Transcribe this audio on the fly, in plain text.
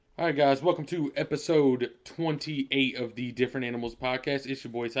All right, guys, welcome to episode 28 of the Different Animals podcast. It's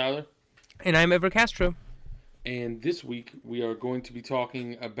your boy Tyler. And I'm Ever Castro. And this week we are going to be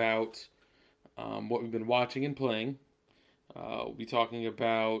talking about what we've been watching and playing. We'll be talking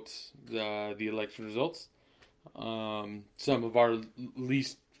about the election results, some of our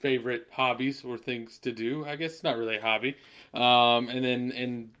least favorite hobbies or things to do. I guess it's not really a hobby.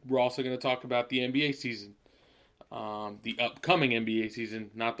 And we're also going to talk about the NBA season. The upcoming NBA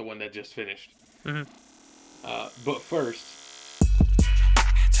season, not the one that just finished. Mm-hmm. But first,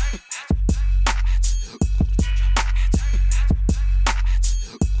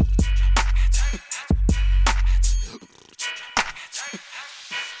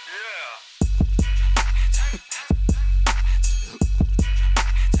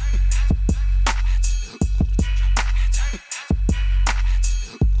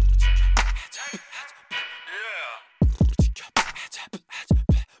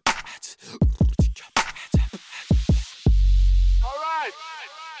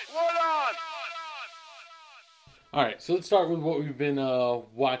 all right, so let's start with what we've been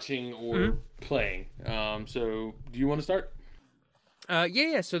watching or playing. So, do you want to start?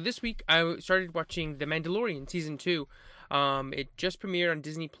 Yeah. So this week I started watching The Mandalorian season 2. It just premiered on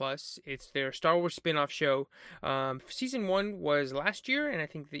Disney Plus. It's their Star Wars spin-off show. Season 1 was last year, and I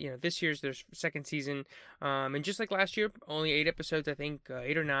think that this year's their second season. And just like last year, only 8 episodes, I think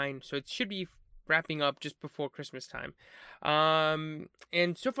 8 or 9. So it should be wrapping up just before Christmas time.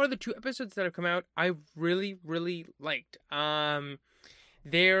 And so far the 2 episodes that have come out, I really, really liked.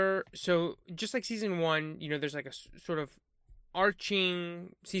 They're so just like season 1, there's like a sort of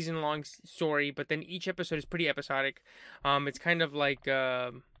arching season long story, but then each episode is pretty episodic. It's kind of like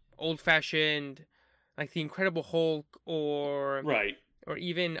old fashioned, like the Incredible Hulk or Right. or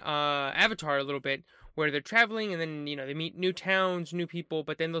even Avatar a little bit, where they're traveling and then they meet new towns, new people,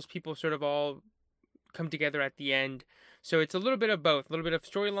 but then those people sort of all come together at the end. So it's a little bit of both, a little bit of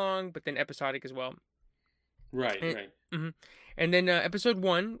story long, but then episodic as well. Right. Mm-hmm. And then episode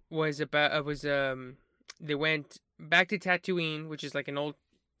 1 was about they went back to Tatooine, which is like an old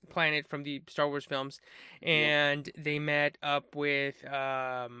planet from the Star Wars films, and they met up with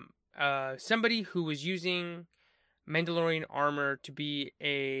somebody who was using Mandalorian armor to be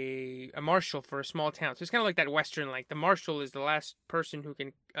a marshal for a small town. So it's kind of like that Western, like the marshal is the last person who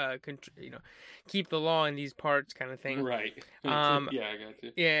can keep the law in these parts, kind of thing. Right. Yeah, I got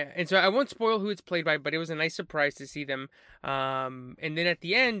you. Yeah, and so I won't spoil who it's played by, but it was a nice surprise to see them. And then at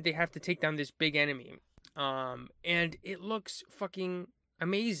the end, they have to take down this big enemy. And it looks fucking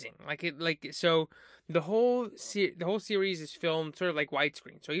amazing. So the whole series is filmed sort of like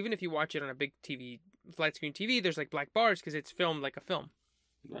widescreen. So even if you watch it on a big TV, flat screen TV, there's like black bars because it's filmed like a film.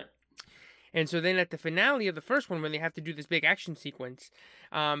 Right. And so then at the finale of the first one, when they have to do this big action sequence,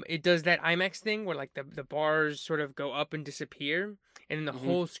 it does that IMAX thing where like the bars sort of go up and disappear, and then the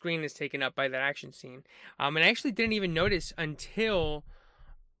whole screen is taken up by that action scene. And I actually didn't even notice until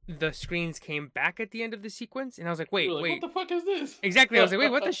the screens came back at the end of the sequence, and I was like, wait, what the fuck is this? Exactly. I was like,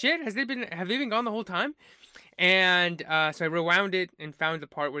 wait, what the shit? Have they been gone the whole time? And so I rewound it and found the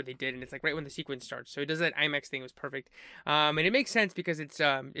part where they did, and it's like right when the sequence starts. So it does that IMAX thing. It was perfect. And it makes sense because it's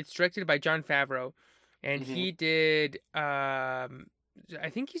directed by Jon Favreau, and he did I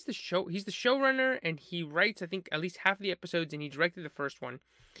think he's the showrunner, and he writes I think at least half the episodes, and he directed the first one.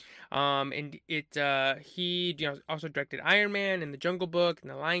 And he also directed Iron Man and The Jungle Book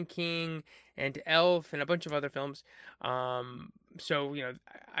and The Lion King and Elf and a bunch of other films. So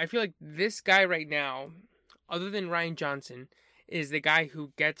I feel like this guy right now, other than Rian Johnson, is the guy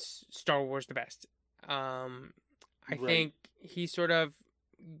who gets Star Wars the best. I think he sort of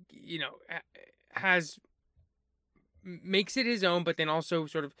makes it his own, but then also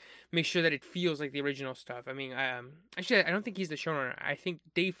sort of makes sure that it feels like the original stuff. I mean, actually, I don't think he's the showrunner. I think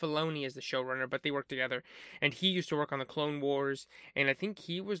Dave Filoni is the showrunner, but they work together. And he used to work on the Clone Wars, and I think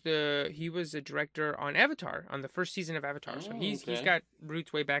he was a director on Avatar, on the first season of Avatar. So he's got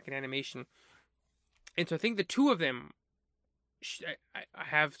roots way back in animation. And so I think the two of them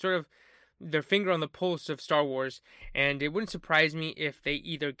have sort of their finger on the pulse of Star Wars, and it wouldn't surprise me if they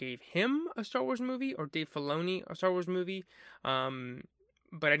either gave him a Star Wars movie or Dave Filoni a Star Wars movie. But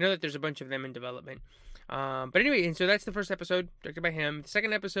I know that there's a bunch of them in development. But anyway, and so that's the first episode, directed by him. The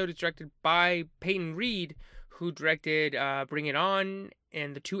second episode is directed by Peyton Reed, who directed Bring It On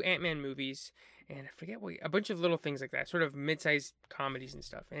and the 2 Ant-Man movies. And I forget a bunch of little things like that, sort of mid-sized comedies and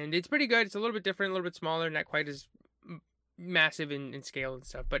stuff. And it's pretty good. It's a little bit different, a little bit smaller, not quite as massive in scale and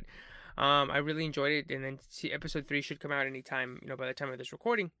stuff. But I really enjoyed it, and then episode 3 should come out anytime, by the time of this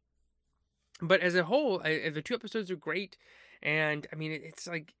recording. But as a whole, the 2 episodes are great, and I mean, it's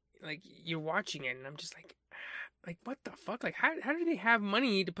like like you're watching it, and I'm just like what the fuck? Like how do they have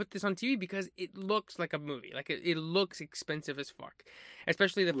money to put this on TV? Because it looks like a movie. Like it looks expensive as fuck,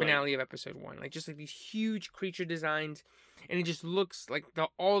 especially the Right. finale of episode 1. Like just like these huge creature designs, and it just looks like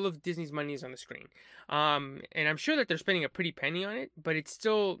all of Disney's money is on the screen. And I'm sure that they're spending a pretty penny on it, but it's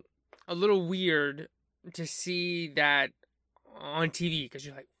still a little weird to see that on TV because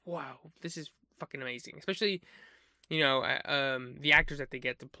you're like, wow, this is fucking amazing. Especially, the actors that they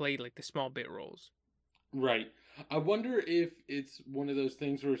get to play like the small bit roles. Right. I wonder if it's one of those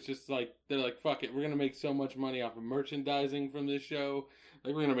things where it's just like they're like, "Fuck it, we're gonna make so much money off of merchandising from this show.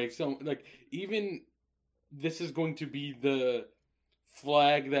 Like we're gonna make so like even this is going to be the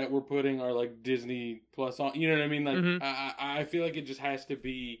flag that we're putting our like Disney Plus on. You know what I mean? Like Mm-hmm. I feel like it just has to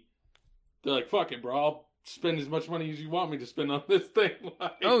be. They're like, "Fuck it, bro. I'll spend as much money as you want me to spend on this thing."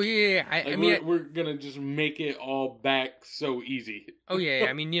 Oh Like, yeah, yeah. I mean, we're gonna just make it all back so easy. oh yeah, yeah.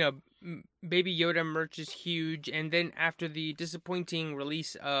 I mean, Baby Yoda merch is huge, and then after the disappointing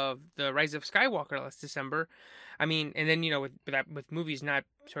release of the Rise of Skywalker last December, I mean, and then with movies not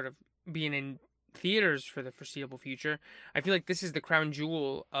sort of being in theaters for the foreseeable future, I feel like this is the crown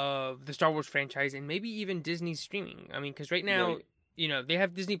jewel of the Star Wars franchise, and maybe even Disney's streaming. I mean, because right now, Right. they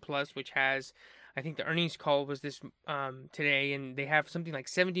have Disney Plus, which has, I think the earnings call was this today, and they have something like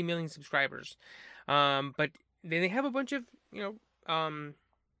 70 million subscribers. But then they have a bunch of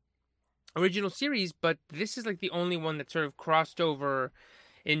original series, but this is like the only one that sort of crossed over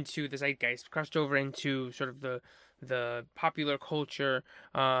into the zeitgeist, crossed over into sort of the popular culture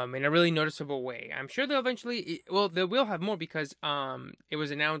in a really noticeable way. I'm sure they'll eventually, well, they will have more because it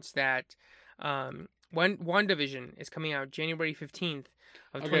was announced that WandaVision is coming out January 15th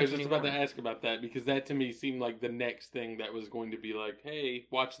of Okay, I was just about to 2021. ask about that because that to me seemed like the next thing that was going to be like, hey,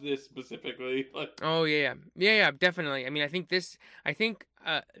 watch this specifically. Like, Oh yeah, yeah, yeah, definitely. I mean, I think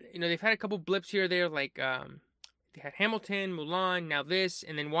they've had a couple blips here or there, like they had Hamilton, Mulan, now this,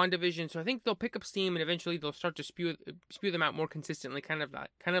 and then WandaVision. So I think they'll pick up steam, and eventually they'll start to spew them out more consistently, kind of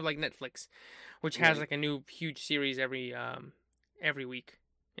like Netflix, which has right. like a new huge series every week.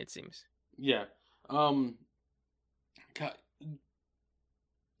 It seems. Yeah. Um, God,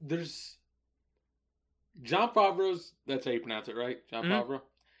 there's John Favreau's, that's how you pronounce it, right? John Mm-hmm. Favreau.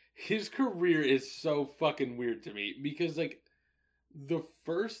 His career is so fucking weird to me because, like, the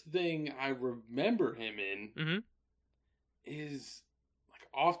first thing I remember him in Mm-hmm. is, like,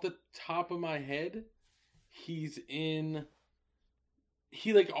 off the top of my head, he's in.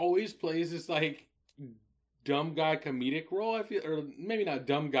 He, like, always plays this, like, dumb guy comedic role, I feel. Or maybe not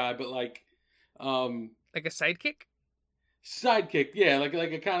dumb guy, but, like, um, Like a sidekick. sidekick. Yeah, like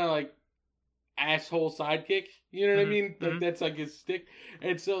a kind of, like, asshole sidekick. You know what I Mm-hmm. mean? Like Mm-hmm. that's like his stick.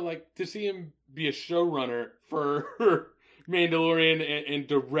 And so like to see him be a showrunner for Mandalorian and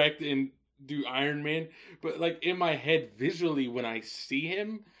direct and do Iron Man, but like in my head visually when I see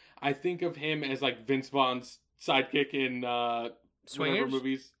him, I think of him as like Vince Vaughn's sidekick in whatever Swingers.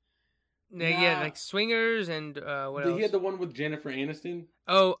 movies. Yeah, Nah, like Swingers and what he had else? the one with Jennifer Aniston.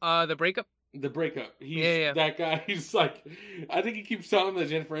 Oh, the breakup. The breakup. Yeah, He's yeah. that guy. He's like, I think he keeps telling that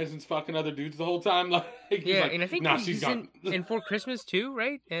Jennifer Aniston's fucking other dudes the whole time. Like he's Yeah, like, and I think nah, she's he's gone. in For Christmas too,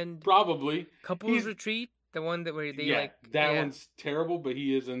 right? And Probably. Couples He's Retreat, the one that where they yeah, like, that yeah, one's terrible, but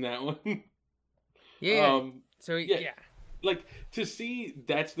he is in that one. yeah, yeah. um, So yeah, yeah, like to see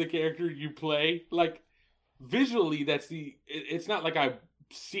that's the character you play. Like visually, that's it's not like I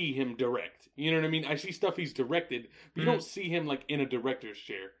see him direct. You know what I mean? I see stuff he's directed, but you hmm don't see him like in a director's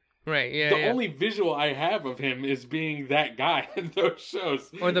chair. right, yeah, The yeah. only visual I have of him is being that guy in those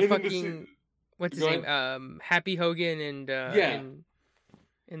shows. Or the And then to see, fucking what's his go name? ahead. Happy Hogan and Yeah,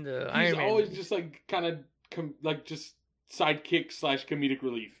 in the he's Iron always Man. just like kind of like just sidekick slash comedic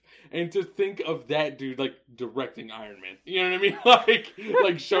relief. And to think of that dude like directing Iron Man, you know what I mean?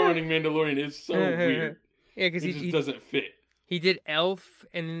 Like showrunning Mandalorian is so Yeah, weird. because It just doesn't fit. he did Elf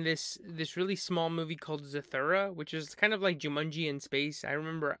and then this really small movie called Zathura, which is kind of like Jumanji in space. I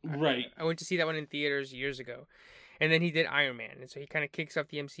remember Right. I went to see that one in theaters years ago. And then he did Iron Man, and so he kind of kicks off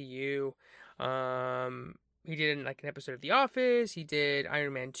the MCU. He did like an episode of The Office. He did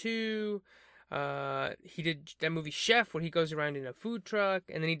Iron Man 2. He did that movie Chef, where he goes around in a food truck,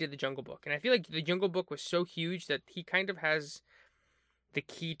 and then he did The Jungle Book. And I feel like The Jungle Book was so huge that he kind of has the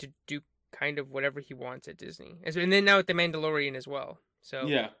key to do kind of whatever he wants at Disney. And then now with The Mandalorian as well. So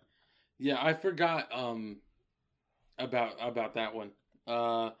Yeah. Yeah, I forgot about that one.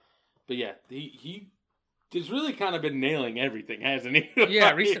 But yeah, he has really kind of been nailing everything, hasn't he?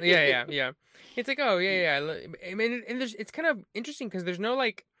 yeah, recently, yeah. It's like, oh yeah, yeah. I mean, and it's kind of interesting because there's no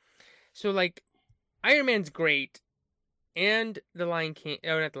like, so like, Iron Man's great, and the Lion King.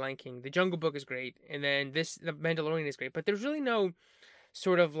 Oh, not the Lion King. The Jungle Book is great, and then the Mandalorian is great. But there's really no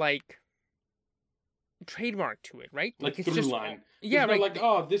sort of like trademark to it, right? Like it's through just line. There's yeah, no right, like,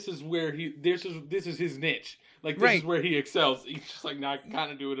 oh, this is where this is his niche. Like this is right. where he excels. He's just like, nah, I can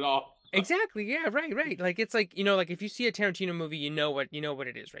kind of do it all. Exactly. Yeah. Right. Right. Like it's like like if you see a Tarantino movie, you know what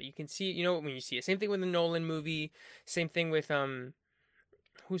it is, right? You can see when you see it. Same thing with a Nolan movie. Same thing with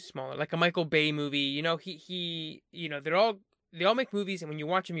who's smaller, like a Michael Bay movie. He they all make movies, and when you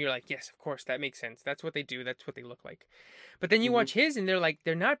watch them, you're like, yes, of course, that makes sense. That's what they do. That's what they look like. But then you Hmm. watch his, and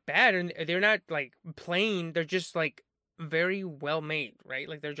they're not bad, and they're not like plain. They're just like very well made, right?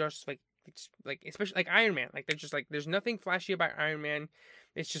 Like they're just like it's like especially like Iron Man. Like they're just like there's nothing flashy about Iron Man.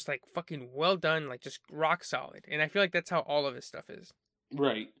 It's just like fucking well done, like just rock solid. And I feel like that's how all of his stuff is.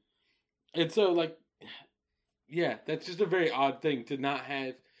 Right. And so like, yeah, that's just a very odd thing to not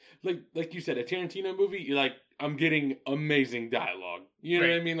have. Like you said, a Tarantino movie. You're like, I'm getting amazing dialogue. You know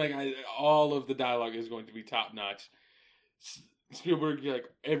what Right. I mean? Like all of the dialogue is going to be top notch. Spielberg, you're like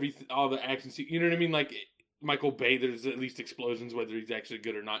all the action scene. You know what I mean? Like Michael Bay, there's at least explosions, whether he's actually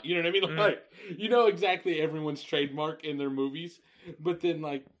good or not. You know what I mean? Mhm. Like you know exactly everyone's trademark in their movies, but then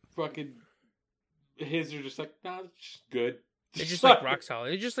like fucking his are just like, nah, it's just good. It's just like rock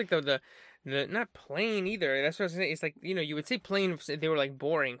solid. It's just like the not plain either. That's what I was saying. It's like you would say plain if they were like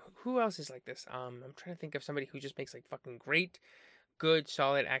boring. Who else is like this? I'm trying to think of somebody who just makes like fucking great, good,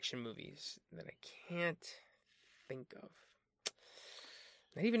 solid action movies that I can't think of.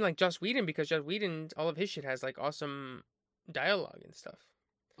 Not even like Joss Whedon, because Joss Whedon, all of his shit has like awesome dialogue and stuff.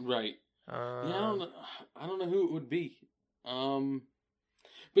 Right. Yeah, Um, I don't know who it would be.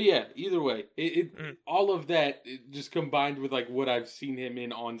 But yeah, either way, mm, all of that just combined with like what I've seen him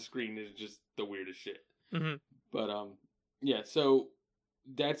in on screen is just the weirdest shit. mm-hmm, But yeah. So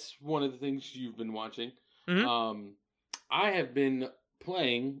that's one of the things you've been watching. mm-hmm. Um, I have been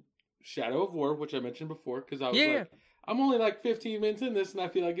playing Shadow of War, which I mentioned before, because I was Yeah, like, I'm only like 15 minutes in this, and I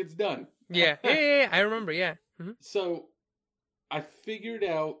feel like it's done. yeah. I remember. Yeah. Mm-hmm. So I figured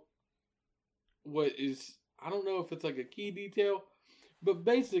out what is, I don't know if it's like a key detail, but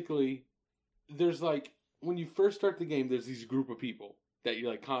basically there's like when you first start the game, there's these group of people that you're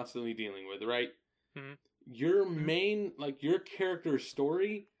like constantly dealing with, right? Mm-hmm. Your main like your character's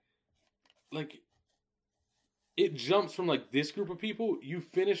story, like it jumps from like this group of people, you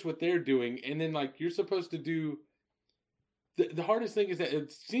finish what they're doing, and then like you're supposed to do the hardest thing is that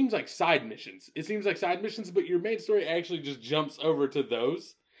it seems like side missions. It seems like side missions, but your main story actually just jumps over to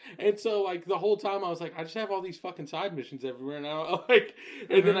those. And so, like the whole time, I was like, I just have all these fucking side missions everywhere, and I like,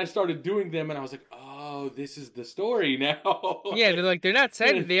 and then I started doing them, and I was like, oh, this is the story now. Yeah, they're not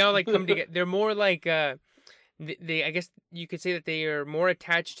sad. They all like come together. They're more like they I guess you could say that they are more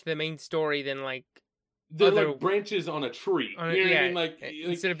attached to the main story than like They're other like branches on a tree. You know what I yeah, mean? Like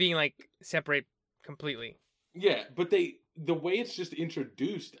instead of being like separate completely. yeah, but the way it's just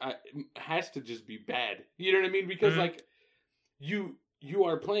introduced has to just be bad. You know what I mean? Because like you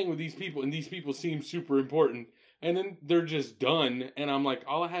are playing with these people, and these people seem super important, and then they're just done, and I'm like,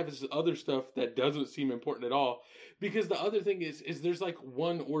 all I have is other stuff that doesn't seem important at all. Because the other thing is there's like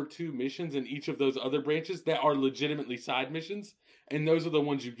one or two missions in each of those other branches that are legitimately side missions, and those are the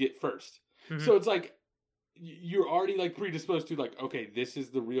ones you get 1st. Mm-hmm. So it's like you're already like predisposed to like, okay, this is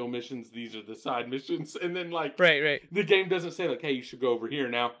the real missions, these are the side missions, and then like Right. the game doesn't say like, hey, you should go over here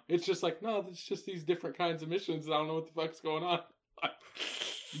now. It's just like, no, it's just these different kinds of missions. I don't know what the fuck's going on.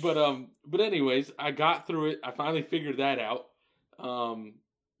 But anyways, I got through it. I finally figured that out.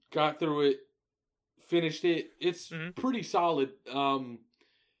 Got through it, finished it. It's pretty solid.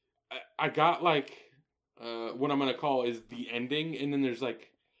 I got like what I'm gonna call is the ending, and then there's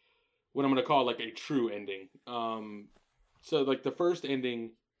like what I'm gonna call like a true ending. So like the first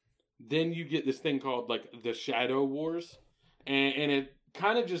ending, then you get this thing called like the Shadow Wars, and it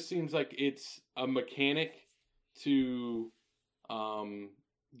kind of just seems like it's a mechanic to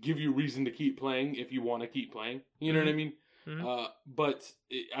give you reason to keep playing if you want to keep playing. You know what I mean? But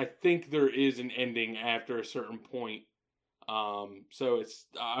I think there is an ending after a certain point. So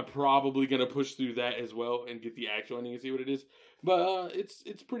I'm probably gonna push through that as well and get the actual ending and see what it is. But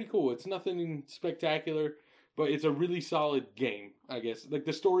it's pretty cool. It's nothing spectacular, but it's a really solid game, I guess. Like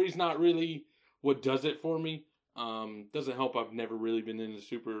the story's not really what does it for me. Doesn't help I've never really been into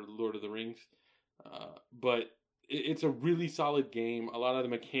Super Lord of the Rings. But it's a really solid game. A lot of the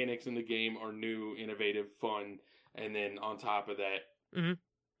mechanics in the game are new, innovative, fun, and then on top of that,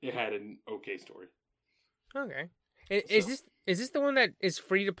 it had an okay story. Okay. Is this the one that is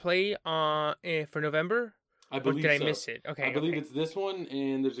free to play for November? I believe or did so. I miss it? Okay. I believe it's this one,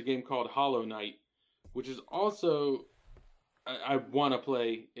 and there's a game called Hollow Knight, which is also I want to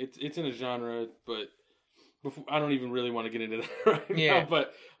play. It's in a genre, but I don't even really want to get into that right Yeah. now.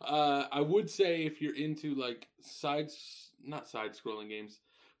 But I would say if you're into like not side scrolling games,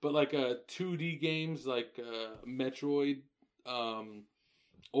 but like 2D games like Metroid, um,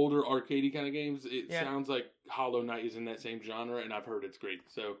 older arcadey kind of games. It Yeah. sounds like Hollow Knight is in that same genre, and I've heard it's great.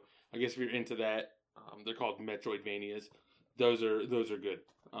 So I guess if you're into that, they're called Metroidvanias. Those are good.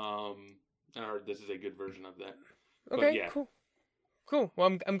 I heard this is a good version of that. But Okay. yeah, Cool. Cool.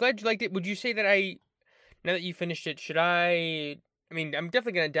 Well, I'm glad you liked it. Would you say that now that you finished it, should I? I mean, I'm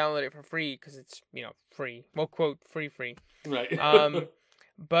definitely gonna download it for free because it's free. Well, quote free. right. Um,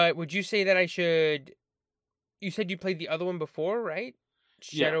 but would you say that I should? You said you played the other one before, right?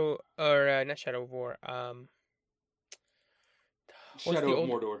 Yeah, Shadow or not Shadow of War. What's Shadow the of old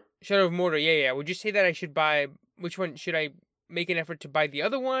Mordor. Shadow of Mordor? Yeah, yeah. Would you say that I should buy? Which one should I make an effort to buy the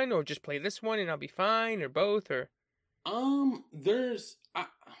other one, or just play this one and I'll be fine, or both, or? There's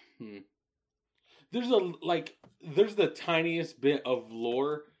there's a there's the tiniest bit of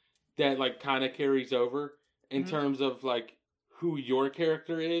lore that like kind of carries over in Mhm. terms of like who your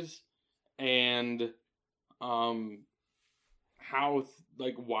character is and um how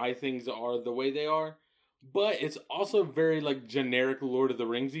like why things are the way they are, but it's also very like generic Lord of the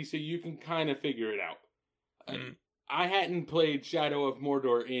Ringsy, so you can kind of figure it out. Mm. I hadn't played Shadow of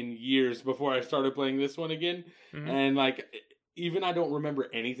Mordor in years before I started playing this one again, Mhm. and like even I don't remember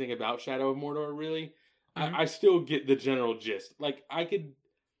anything about Shadow of Mordor really. Mhm. I still get the general gist. Like I could.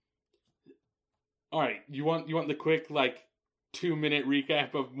 All right, you want the quick like 2 minute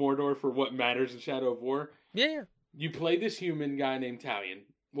recap of Mordor for what matters in Shadow of War? Yeah, yeah. You play this human guy named Talion.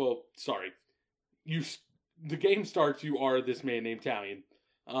 Well, sorry, you. The game starts. You are this man named Talion.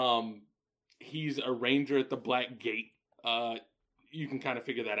 Um, he's a ranger at the Black Gate. You can kind of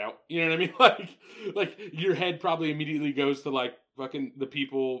figure that out. You know what I mean? Like your head probably immediately goes to like fucking the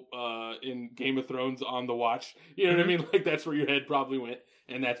people in Game of Thrones on the watch. You know what I Mhm. mean? Like that's where your head probably went,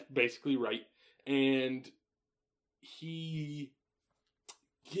 and that's basically right. And he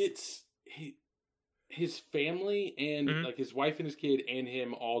gets his family and Mhm. like his wife and his kid and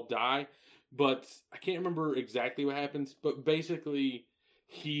him all die, but I can't remember exactly what happens. But basically,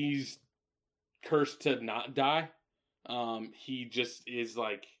 he's cursed to not die. He just is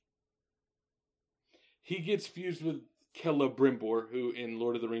like he gets fused with Celebrimbor, who in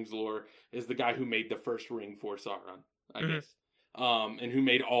Lord of the Rings lore is the guy who made the first ring for Sauron, I Mhm. guess. And who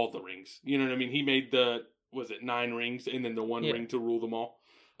made all the rings. You know what I mean? He made the was it 9 rings and then the one Yeah. ring to rule them all.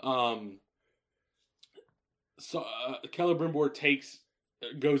 So Celebrimbor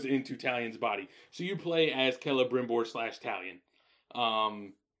goes into Talion's body. So you play as Celebrimbor /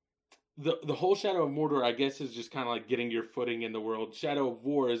 Talion. The whole Shadow of Mordor, I guess, is just kind of like getting your footing in the world. Shadow of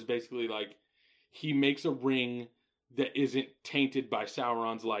War is basically like he makes a ring that isn't tainted by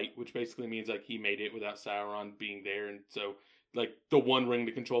Sauron's light, which basically means like he made it without Sauron being there, and so like the one ring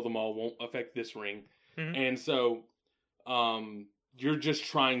to control them all won't affect this ring, Mhm. and so you're just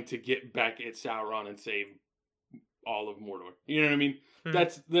trying to get back at Sauron and save all of Mordor. You know what I mean?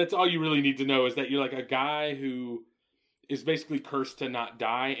 Mhm. That's all you really need to know is that you're like a guy who is basically cursed to not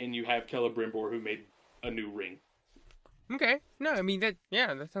die, and you have Celebrimbor who made a new ring. Okay. No, I mean that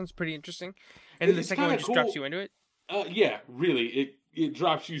sounds pretty interesting. And then the It's second kind one of just drops cool. you into it. Yeah, really. It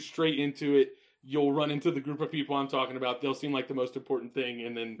drops you straight into it. You'll run into the group of people I'm talking about. They'll seem like the most important thing,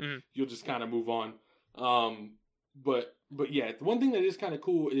 and then Mhm. you'll just kind of move on. But yeah, the one thing that is kind of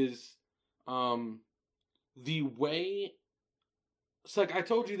cool is the way. It's like I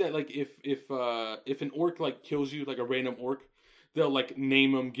told you that like if an orc like kills you like a random orc, they'll like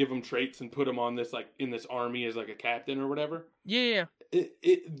name them, give them traits, and put them on this like in this army as like a captain or whatever. Yeah, yeah.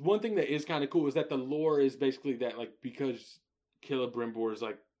 It one thing that is kind of cool is that the lore is basically that like because Celebrimbor is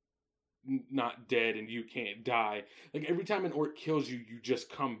like not dead and you can't die. Like every time an orc kills you, you just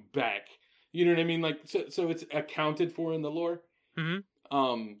come back. You know what I mean? Like so it's accounted for in the lore. Mhm.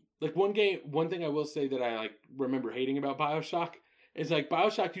 Like one thing I will say that I like remember hating about BioShock is like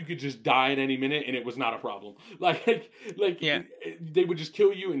BioShock you could just die at any minute and it was not a problem. Yeah. They would just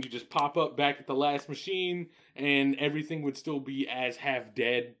kill you and you just pop up back at the last machine and everything would still be as half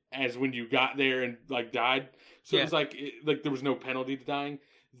dead as when you got there and like died. So it Yeah. was like there was no penalty to dying.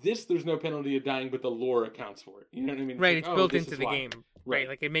 This there's no penalty of dying, but the lore accounts for it. You know what I mean? It's Right. like It's oh, built this into is the why. game. Right. Right.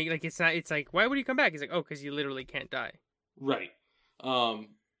 Like it make like it's not. It's like why would he come back? He's like, oh, because you literally can't die. Right.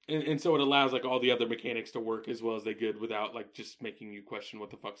 And so it allows like all the other mechanics to work as well as they could without like just making you question what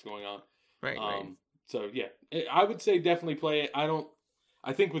the fuck's going on. Right. Right. So yeah, I would say definitely play it.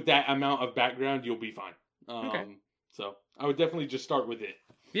 I think with that amount of background, you'll be fine. Okay. So I would definitely just start with it.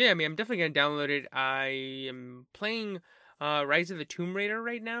 Yeah. I mean, I'm definitely gonna download it. I am playing Rise of the Tomb Raider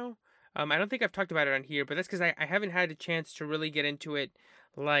right now. I don't think I've talked about it on here, but that's because I haven't had a chance to really get into it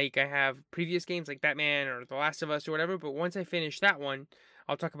like I have previous games like Batman or The Last of Us or whatever. But once I finish that one,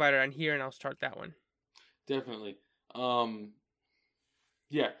 I'll talk about it on here and I'll start that one. Definitely.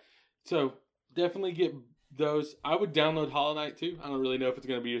 Yeah. So definitely get those. I would download Hollow Knight too. I don't really know if it's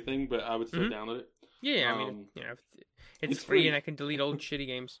going to be your thing, but I would still download it. Yeah, I mean, it's free and I can delete old shitty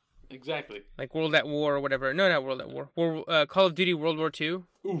games. Exactly. Like World at War or whatever. No, not World at War. Call of Duty World War II.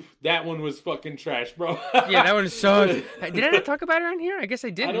 Oof, that one was fucking trash, bro. Yeah, that one is so... Did I not talk about it on here? I guess I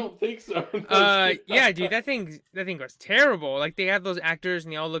didn't. I don't think so. Yeah, dude, that thing was terrible. Like, they have those actors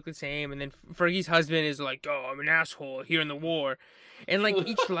and they all look the same, and then Fergie's husband is like, oh, I'm an asshole here in the war. And, like,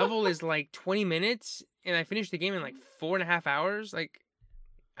 each level is, like, 20 minutes, and I finished the game in, like, 4.5 hours. Like,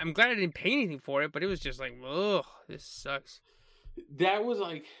 I'm glad I didn't pay anything for it, but it was just like, ugh, this sucks. That was,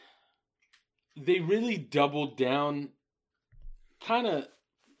 like... They really doubled down, kind of.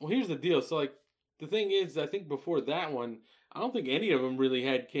 Well, here's the deal. So, like, the thing is, I think before that one, I don't think any of them really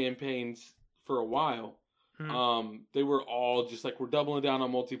had campaigns for a while. They were all just like, we're doubling down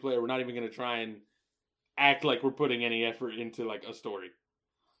on multiplayer. We're not even going to try and act like we're putting any effort into like a story.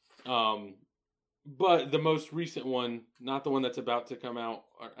 But the most recent one, not the one that's about to come out,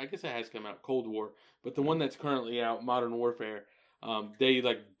 or I guess it has come out, Cold War, but the one that's currently out, Modern Warfare. They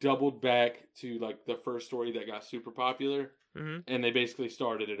like doubled back to like the first story that got super popular, and they basically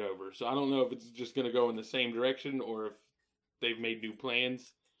started it over. So I don't know if it's just going to go in the same direction or if they've made new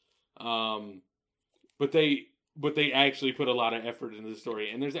plans. But they actually put a lot of effort into the story,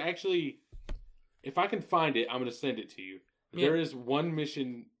 and there's actually, if I can find it, I'm going to send it to you. Yeah. There is one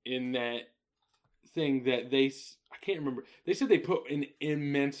mission in that thing that I can't remember. They said they put an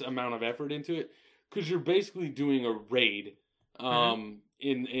immense amount of effort into it because you're basically doing a raid.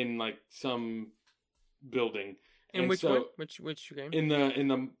 In like some building. In which one? Which game? In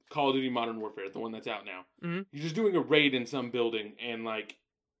the Call of Duty Modern Warfare, the one that's out now. You're just doing a raid in some building, and like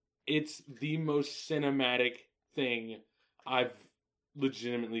it's the most cinematic thing I've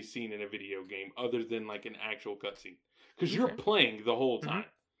legitimately seen in a video game, other than like an actual cutscene. Because you're playing the whole time,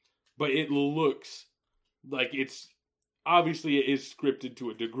 but it looks like it's obviously it is scripted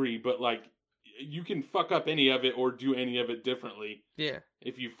to a degree, but like. You can fuck up any of it or do any of it differently. Yeah.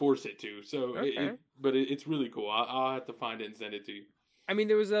 If you force it to. So, it's really cool. I'll have to find it and send it to you. I mean,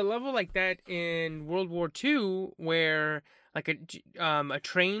 there was a level like that in World War II where like a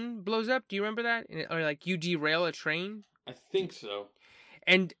train blows up. Do you remember that? Or like you derail a train? I think so.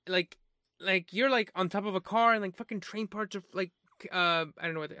 And like you're like on top of a car and like fucking train parts are like I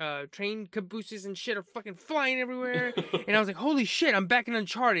don't know what train cabooses and shit are fucking flying everywhere, and I was like, holy shit, I'm back in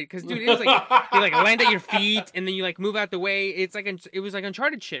Uncharted, because dude, it was like you like land at your feet and then you like move out the way. It's like it was like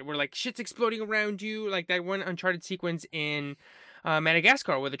Uncharted shit where like shit's exploding around you, like that one Uncharted sequence in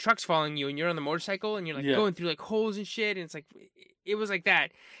Madagascar where the truck's following you and you're on the motorcycle and you're like going through like holes and shit, and it's like it was like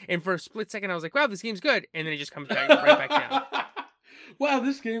that. And for a split second I was like, wow, this game's good, and then it just comes back right back down. Wow,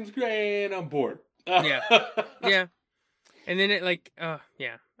 this game's great, and I'm bored. Yeah. And then it like, I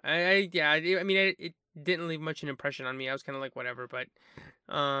mean, it didn't leave much an impression on me. I was kind of like, whatever, but,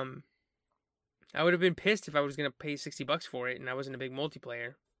 I would have been pissed if I was going to pay $60 for it and I wasn't a big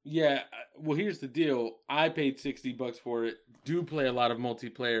multiplayer. Yeah. Well, here's the deal. I paid $60 for it, do play a lot of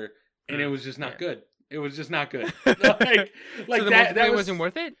multiplayer, and it was just not good. It was just not good. like so the multiplayer wasn't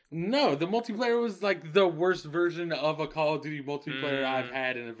worth it? No, the multiplayer was like the worst version of a Call of Duty multiplayer I've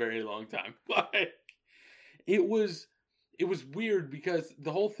had in a very long time. Like, it was weird because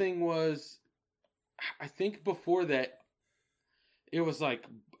the whole thing was, I think before that, it was like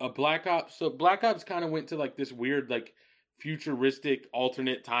a Black Ops. So Black Ops kind of went to like this weird, like futuristic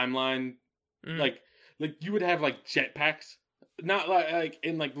alternate timeline. Like you would have like jetpacks, not like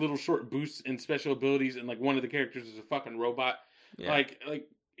in like little short boosts and special abilities. And like one of the characters is a fucking robot. Yeah. Like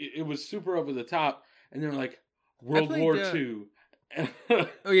it was super over the top. And they're like World War II.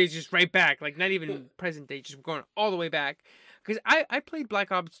 Oh yeah, just right back, like not even present day, just going all the way back. Because I played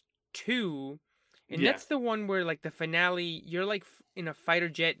Black Ops 2, and that's the one where like the finale, you're like in a fighter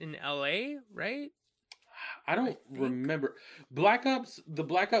jet in LA, right? I don't remember. The Black Ops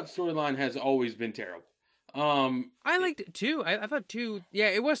storyline has always been terrible. I liked it too. I thought 2,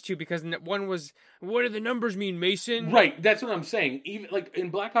 it was 2 because 1 was, what do the numbers mean, Mason? Right, that's what I'm saying. Even like in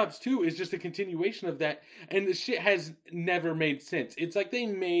Black Ops 2 is just a continuation of that, and the shit has never made sense. It's like they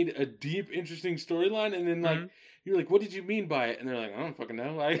made a deep, interesting storyline, and then like you're like, what did you mean by it? And they're like, I don't fucking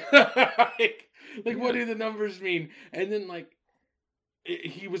know. Like what do the numbers mean? And then like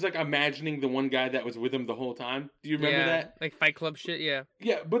he was like imagining the one guy that was with him the whole time. Do you remember Yeah, that? like Fight Club shit. Yeah.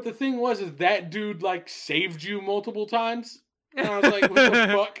 Yeah, but the thing was, is that dude like saved you multiple times, and I was like, what the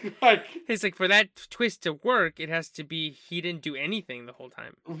fuck? Like, It's like for that twist to work, it has to be he didn't do anything the whole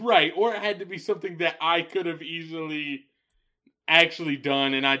time. right? Or it had to be something that I could have easily actually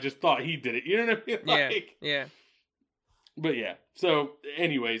done, and I just thought he did it. You know what I mean? Like, Yeah. but yeah. So,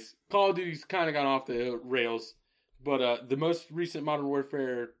 anyways, Call of Duty's kind of gone off the rails, but the most recent Modern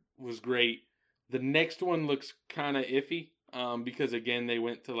Warfare was great. The next one looks kind of iffy, because again they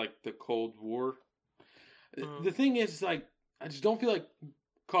went to like the Cold War. The thing is, like, I just don't feel like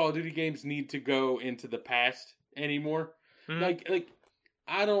Call of Duty games need to go into the past anymore. Mhm. Like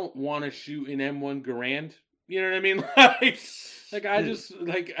I don't want to shoot an M1 Garand. You know what I mean? Like I just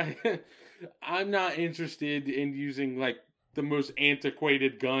like I'm not interested in using like the most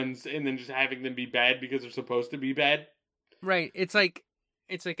antiquated guns and then just having them be bad because they're supposed to be bad. Right. It's like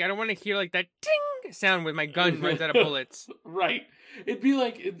I don't want to hear like that ting sound when my gun runs out of bullets. Right. It'd be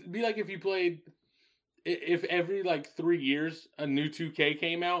like if you played if every like 3 years a new 2K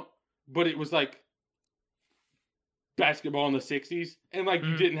came out, but it was like basketball in the 60s and like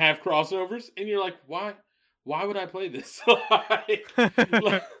you didn't have crossovers and you're like, why would I play this?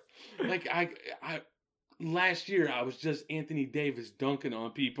 like I last year I was just Anthony Davis dunking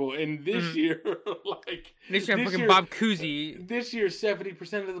on people, and this year like This year, fucking Bob Cousy. This year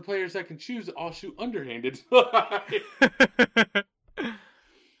 70% of the players I can choose all shoot underhanded.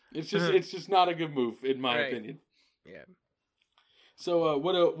 It's just not a good move in my opinion. Yeah. So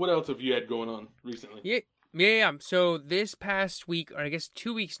what else have you had going on recently? Yeah. So this past week, or I guess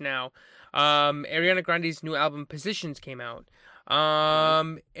 2 weeks now, Ariana Grande's new album Positions came out.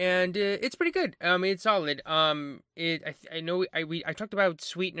 And it's pretty good. It's solid. I talked about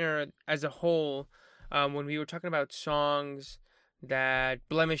Sweetener as a whole, when we were talking about songs that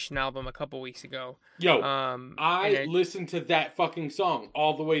blemished an album a couple weeks ago. Yo, I listened to that fucking song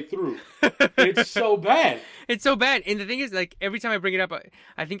all the way through. It's so bad. It's so bad. And the thing is, like, every time I bring it up,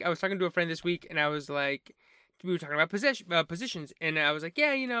 I think I was talking to a friend this week, and I was like, we were talking about positions, and I was like,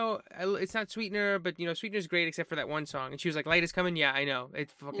 yeah, it's not Sweetener, but, Sweetener's great except for that one song. And she was like, Light is Coming? Yeah, I know.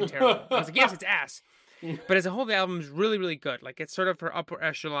 It's fucking terrible. I was like, yes, it's ass. But as a whole, the album's really, really good. Like, it's sort of her upper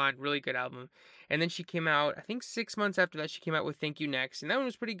echelon, really good album. And then she came out, I think 6 months after that, she came out with Thank You Next. And that one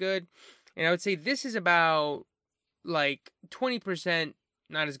was pretty good. And I would say this is about, like, 20%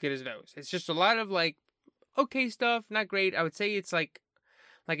 not as good as those. It's just a lot of, like, okay stuff, not great. I would say it's, like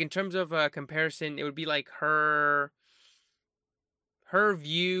in terms of comparison, it would be like her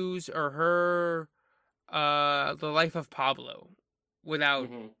views or her The Life of Pablo without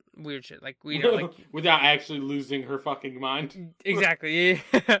weird shit. Like without actually losing her fucking mind. Exactly.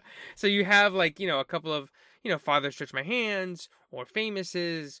 So you have like, a couple of, Father Stretch My Hands or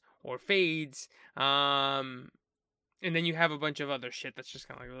Famouses or Fades. And then you have a bunch of other shit that's just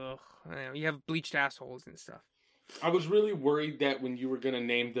kind of like, ugh. You have Bleached Assholes and stuff. I was really worried that when you were gonna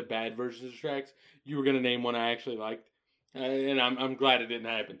name the bad versions of tracks, you were gonna name one I actually liked, and I'm glad it didn't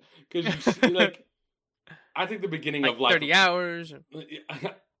happen because like I think the beginning like of Life 30 Hours.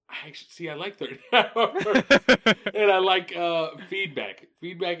 I like 30 Hours, and I like Feedback.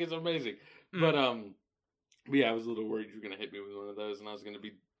 Feedback is amazing, but yeah, I was a little worried you were gonna hit me with one of those, and I was gonna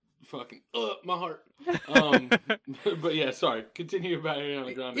be fucking my heart. But yeah, sorry. Continue about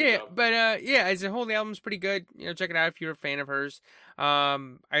Ariana Grande. Yeah, but as a whole, the album's pretty good. Check it out if you're a fan of hers.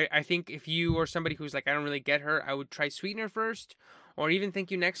 I think if you are somebody who's like, I don't really get her, I would try Sweetener first, or even Thank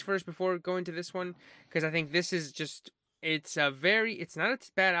You Next first before going to this one, because I think this is just. It's not a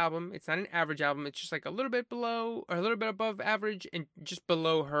bad album. It's not an average album. It's just like a little bit below or a little bit above average and just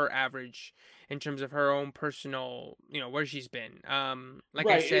below her average in terms of her own personal, where she's been. Like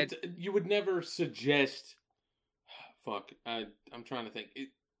right, I said, you would never suggest. Fuck, I'm trying to think.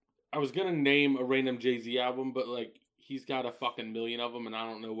 I was gonna name a random Jay-Z album, but like he's got a fucking million of them, and I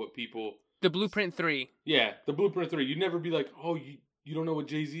don't know what people. The Blueprint 3. Yeah, the Blueprint 3. You'd never be like, oh, you don't know what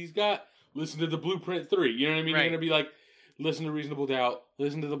Jay-Z's got? Listen to the Blueprint 3. You know what I mean? Right. You're gonna be like. Listen to Reasonable Doubt.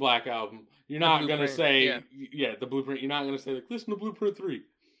 Listen to the Black Album. You're not going to say, the Blueprint. You're not going to say, like, listen to Blueprint 3. Right.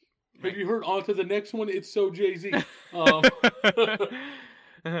 Have you heard on to the next one? It's so Jay-Z.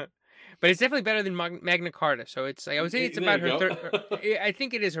 But it's definitely better than Magna Carta. So it's like, I would say it's about her third. I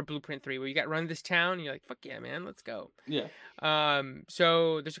think it is her Blueprint 3, where you got Run This Town, and you're like, fuck yeah, man, let's go. Yeah.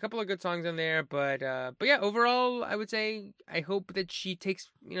 So there's a couple of good songs on there, but yeah, overall, I would say I hope that she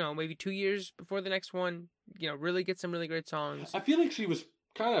takes, maybe 2 years before the next one, really get some really great songs. I feel like she was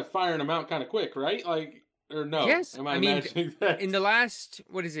kind of firing them out kind of quick, right? Like, or no? Yes. Am I imagining that? In the last,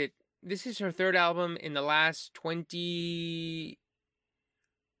 what is it? This is her third album in the last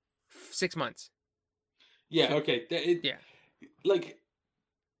 6 months. Yeah. So, Okay. yeah. Like,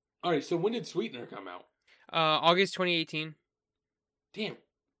 all right. So when did Sweetener come out? August 2018. Damn.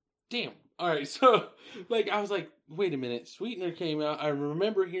 Damn. All right. So like, I was like, wait a minute. Sweetener came out. I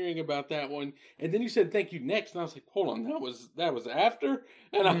remember hearing about that one, and then you said thank you next, and I was like, hold on, that was after,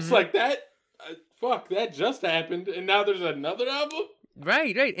 and I was Mm-hmm. like, fuck, that just happened, and now there's another album.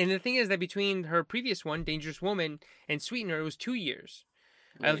 Right, right. And the thing is that between her previous one, Dangerous Woman, and Sweetener, it was 2 years.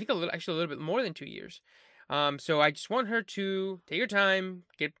 I Right. think actually a little bit more than 2 years. So I just want her to take her time,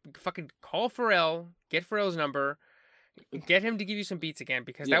 fucking call Pharrell, get Pharrell's number, get him to give you some beats again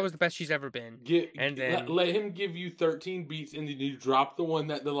because Yeah. that was the best she's ever been. And then Let him give you 13 beats, and then you drop the one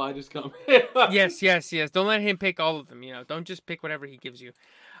that the light is coming. yes. Don't let him pick all of them. Don't just pick whatever he gives you.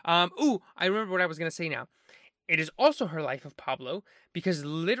 Ooh, I remember what I was gonna say now. It is also her Life of Pablo because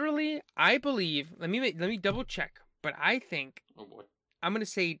literally, I believe. Let me double check, but I think Oh boy. I'm gonna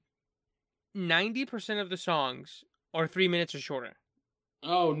say 90% of the songs are 3 minutes or shorter,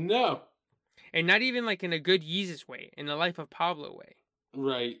 Oh no. and not even like in a good Yeezus way, in the Life of Pablo way.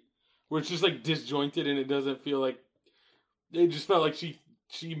 Right. Where it's just like disjointed, and it doesn't feel like it just felt like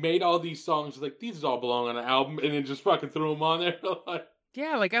she made all these songs like these all belong on an album, and then just fucking threw them on there. Like,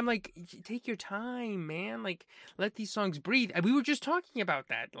 Yeah, like I'm like, take your time, man. Like, let these songs breathe. We were just talking about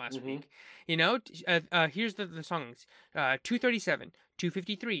that last week. Here's the songs: 237,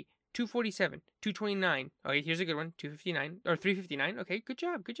 253, 247, 229. Okay, here's a good one: 259 or 359. Okay, good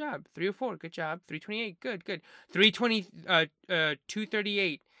job. 304, good job. 328, good. 320,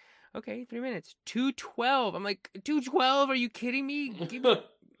 238. Okay, 3 minutes. 212. I'm like, 212. Are you kidding me? Give me...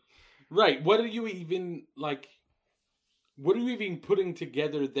 Right. What are you even like? What are you even putting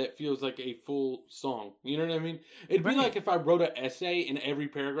together that feels like a full song? You know what I mean? It'd be Right. like if I wrote an essay and every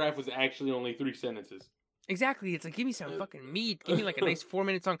paragraph was actually only 3 sentences. Exactly. It's like, give me some fucking meat. Give me like a nice 4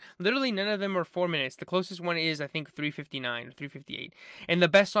 minute song. Literally, none of them are 4 minutes. The closest one is, I think, 3:59 or 3:58. And the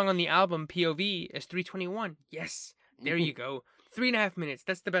best song on the album, POV, is 3:21. Yes. There you go. 3.5 minutes.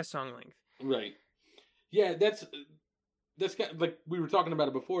 That's the best song length. Right. Yeah, that's kind of, like we were talking about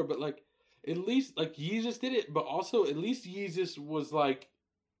it before, but like at least like Yeezus did it, but also at least Yeezus was like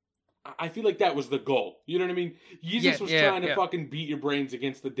I feel like that was the goal. You know what I mean? Yeezus was trying to fucking beat your brains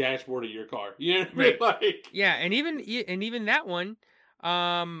against the dashboard of your car. You know what I mean? Like, yeah, and even that one,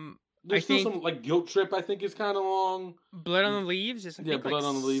 there's still some like Guilt Trip. I think is kind of long. Blood on the Leaves is Blood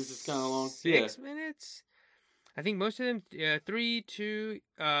on the Leaves is kind of long. 6 minutes. I think most of them 3, 2.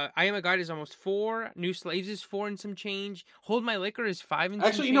 I Am a God is almost 4. New Slaves is 4 and some change. Hold My Liquor is 5 and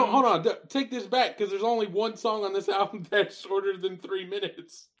actually, some you know, hold on, take this back because there's only one song on this album that's shorter than 3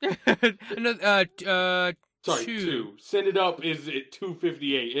 minutes. No, Sorry, 2. Send It Up is at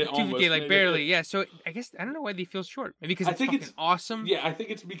 2:58. It 2:58, like barely. Yeah, so I guess I don't know why they feel short. Maybe because it's awesome. Yeah, I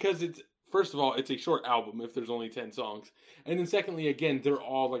think it's because it's first of all, it's a short album if there's only 10 songs. And then secondly, again, they're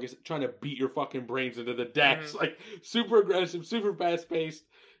all like I said, trying to beat your fucking brains into the decks. Like super aggressive, super fast paced.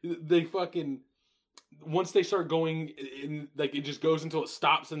 They fucking once they start going in, like it just goes until it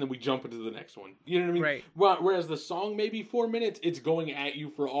stops and then we jump into the next one. You know what I mean? Right. Whereas the song maybe 4 minutes, it's going at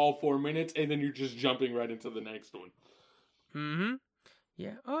you for all 4 minutes and then you're just jumping right into the next one. Mm-hmm.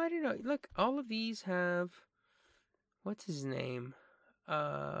 Yeah. Oh, I didn't know. Look, all of these have what's his name?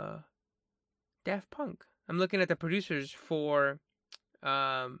 Daft Punk. I'm looking at the producers for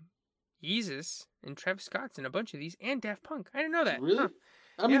Yeezus and Travis Scott's and a bunch of these and Daft Punk. I didn't know that. Really? Huh.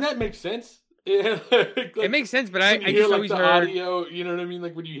 I mean, that makes sense. Yeah, like, it makes sense, but I hear, just like, always the heard audio. You know what I mean?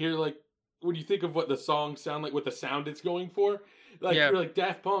 Like when you hear when you think of what the songs sound like, what the sound it's going for. Like you're like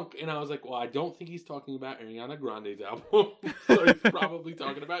Daft Punk, and I was like, well, I don't think he's talking about Ariana Grande's album, so he's probably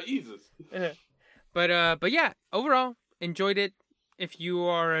talking about Yeezus. But yeah, overall enjoyed it. If you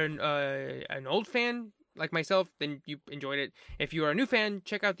are an old fan like myself, then you enjoyed it. If you are a new fan,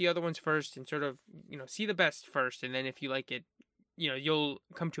 check out the other ones first and sort of see the best first, and then if you like it, you'll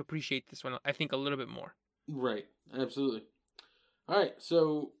come to appreciate this one, I think, a little bit more. Right, absolutely. All right,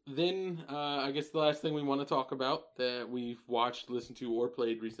 so then I guess the last thing we want to talk about that we've watched, listened to, or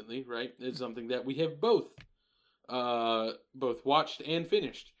played recently, right, is something that we have both watched and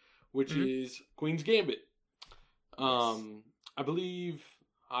finished, which is Queen's Gambit. I believe,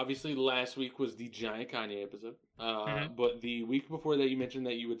 obviously, last week was the giant Kanye episode, but the week before that you mentioned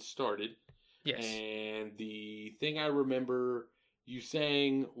that you had started. Yes. And the thing I remember you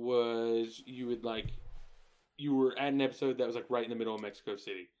saying was you were at an episode that was like right in the middle of Mexico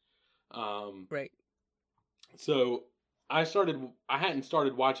City. Right. So I hadn't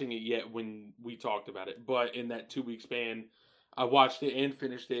started watching it yet when we talked about it, but in that 2-week span, I watched it and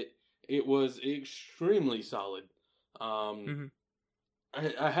finished it. It was extremely solid.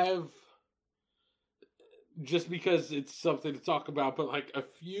 I have, just because it's something to talk about, but like a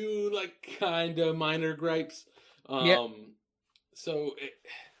few like kind of minor gripes. Yeah. So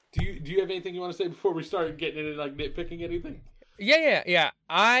do you have anything you want to say before we start getting into like nitpicking anything? Yeah.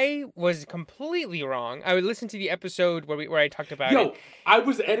 I was completely wrong. I would listen to the episode where I talked about it. I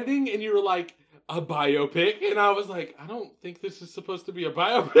was editing and you were like, a biopic, and I was like, I don't think this is supposed to be a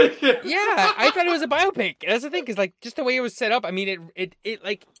biopic. Yeah, I thought it was a biopic. That's the thing, because like just the way it was set up. I mean, it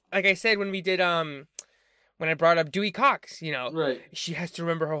like I said when we did when I brought up Dewey Cox, Right. she has to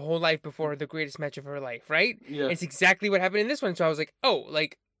remember her whole life before the greatest match of her life, right? Yeah. It's exactly what happened in this one. So I was like, oh,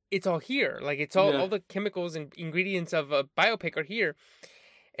 like it's all here. Like it's all Yeah. all the chemicals and ingredients of a biopic are here.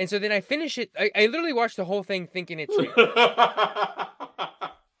 And so then I finish it. I literally watched the whole thing thinking it's real.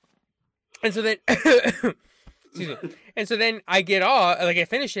 And so then, excuse me. And so then I get off, like I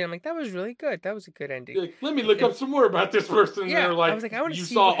finish it. I'm like, that was really good. That was a good ending. Like, let me look up some more about this person. Yeah, They're like, I was like, I want to you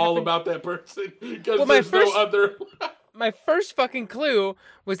see saw what all happened. about that person because Well, there's no other. My first fucking clue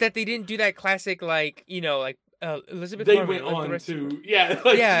was that they didn't do that classic, like Elizabeth. They Harmon, went like, on rest of to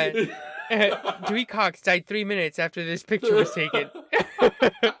like, yeah. Dewey Cox died 3 minutes after this picture was taken.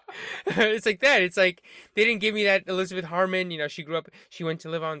 It's like that. It's like they didn't give me that Elizabeth Harmon. She grew up. She went to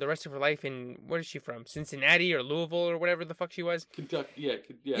live on the rest of her life in, where is she from? Cincinnati or Louisville or whatever the fuck she was. Kentucky.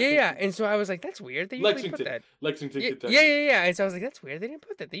 Yeah. And so I was like, that's weird. They usually put that. Lexington, Kentucky. Yeah. And so I was like, that's weird. They didn't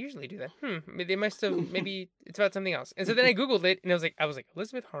put that. They usually do that. They must have. Maybe it's about something else. And so then I googled it, and I was like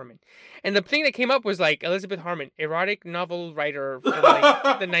Elizabeth Harmon, and the thing that came up was like Elizabeth Harmon, erotic novel writer from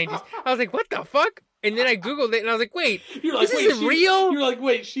like the 90s. I was like, what the fuck? And then I googled it, and I was like, wait, this isn't real? You're like,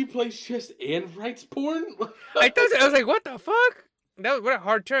 wait, she plays chess and writes porn? I thought so. I was like, what the fuck? What a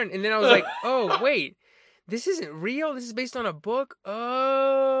hard turn. And then I was like, oh, wait, this isn't real? This is based on a book?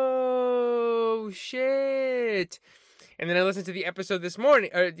 Oh, shit. And then I listened to the episode this morning,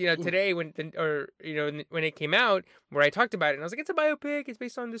 or today when it came out, where I talked about it, and I was like, it's a biopic. It's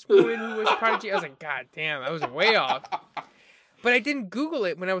based on this woman who was a prodigy. I was like, God damn, I was way off. But I didn't Google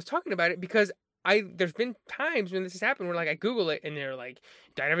it when I was talking about it because there's been times when this has happened where like I Google it and they're like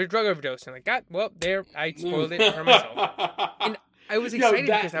died of a drug overdose, and like, God, well, there, I spoiled it for myself. And I was excited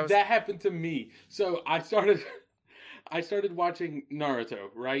because that happened to me. So I started watching Naruto,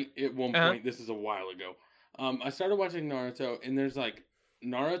 right? At one point, this is a while ago. I started watching Naruto, and there's like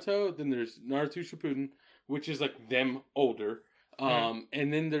Naruto, then there's Naruto Shippuden, which is like them older,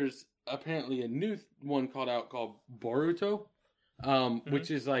 and then there's apparently a new one called Boruto, which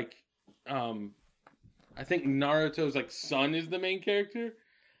is like, I think Naruto's like son is the main character,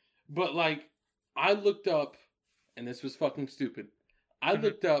 but like I looked up, and this was fucking stupid. I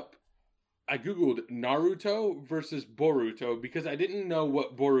googled Naruto versus Boruto because I didn't know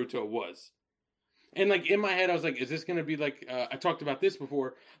what Boruto was. And like in my head, I was like, is this going to be like, I talked about this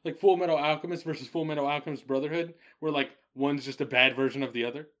before, like Full Metal Alchemist versus Full Metal Alchemist Brotherhood, where like one's just a bad version of the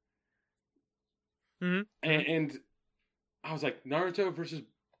other. Mm-hmm. And I was like, Naruto versus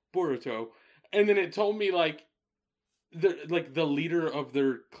Boruto. And then it told me like the leader of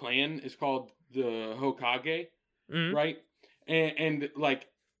their clan is called the Hokage, right? And like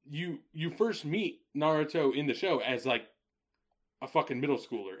you first meet Naruto in the show as like a fucking middle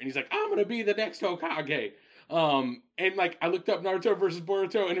schooler, and he's like, I'm gonna be the next Hokage. And like I looked up Naruto versus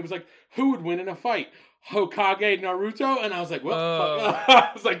Boruto, and it was like, who would win in a fight, Hokage Naruto? And I was like, what the fuck?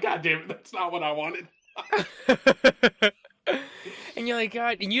 I was like, God damn it, that's not what I wanted. And you're like,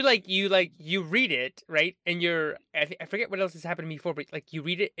 God, and you read it, right? And I forget what else has happened to me before, but like you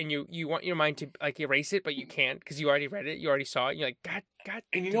read it and you want your mind to like erase it, but you can't because you already read it, you already saw it. And you're like, God.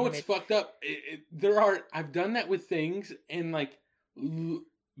 And you know what's fucked up? I've done that with things and like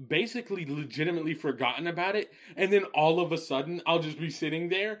basically legitimately forgotten about it, and then all of a sudden I'll just be sitting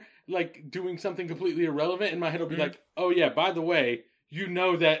there like doing something completely irrelevant, and my head will be like, oh yeah, by the way, you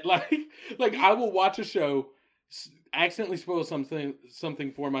know that like I will watch a show, accidentally spoil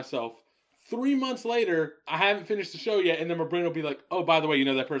something for myself. 3 months later, I haven't finished the show yet, and then my brain will be like, oh, by the way, you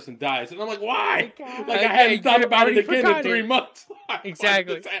know that person dies. And I'm like, why? Oh, like, I hadn't thought about it again in 3 months.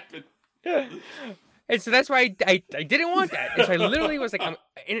 Exactly. Why did this happen? And so that's why I didn't want that. And so I literally was like, and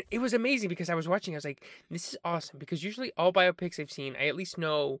it was amazing because I was watching. I was like, this is awesome because usually all biopics I've seen, I at least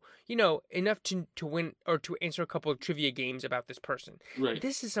know, enough to win or to answer a couple of trivia games about this person. Right.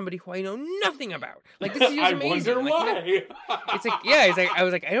 This is somebody who I know nothing about. Like this is just amazing. I wonder why. It's like, yeah, it's like I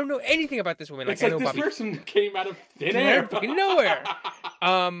was like, I don't know anything about this woman. It's like like I know this Bobby person came out of thin air, fucking nowhere.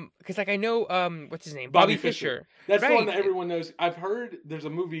 Because like I know, what's his name, Bobby Fischer. That's the one that everyone knows. I've heard there's a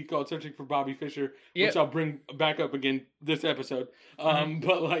movie called Searching for Bobby Fischer, which I'll bring back up again this episode.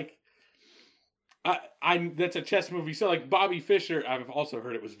 But like, That's a chess movie. So like Bobby Fischer, I've also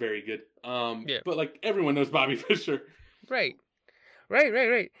heard it was very good. Yeah. But like everyone knows Bobby Fischer. Right.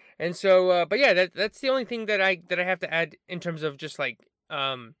 Right. And so, but yeah, that's the only thing that I have to add in terms of just like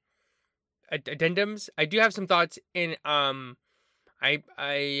addendums. I do have some thoughts in I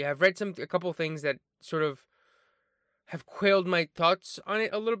have read a couple of things that sort of have quailed my thoughts on it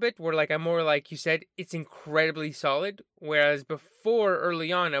a little bit. Where like I'm more like you said, it's incredibly solid. Whereas before,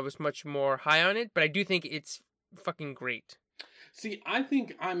 early on, I was much more high on it. But I do think it's fucking great. See, I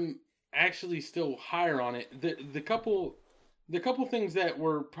think I'm actually still higher on it. The couple things that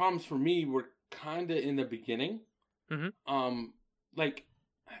were problems for me were kind of in the beginning. Mm-hmm. Like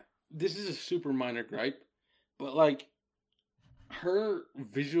this is a super minor gripe, but like her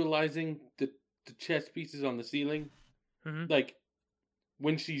visualizing the chess pieces on the ceiling, Mm-hmm. like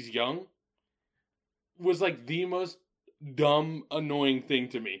when she's young, was like the most dumb, annoying thing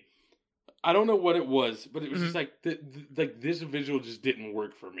to me. I don't know what it was, but it was just like like this visual just didn't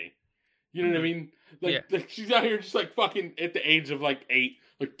work for me. You know what I mean? Like she's out here just like fucking at the age of like 8,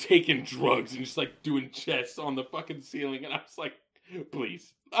 like taking drugs and just like doing chess on the fucking ceiling, and I was like,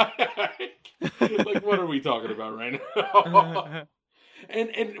 please, like what are we talking about right now?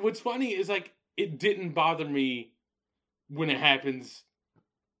 and what's funny is like it didn't bother me when it happens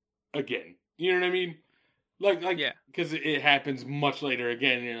again. You know what I mean? Like Yeah. because it happens much later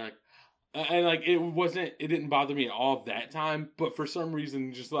again, and you're like, and like it didn't bother me at all that time, but for some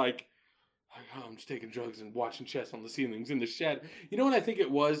reason, just like oh, I'm just taking drugs and watching chess on the ceilings in the shadow. You know what I think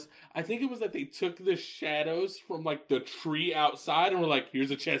it was? I think it was that they took the shadows from like the tree outside and were like,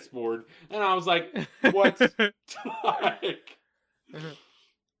 here's a chessboard. And I was like, what?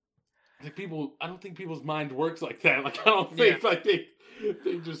 like people, I don't think people's mind works like that. Like I don't think like they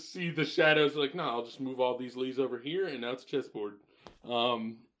just see the shadows like, no, I'll just move all these leaves over here and now it's a chessboard.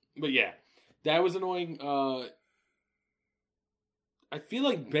 But yeah, that was annoying. I feel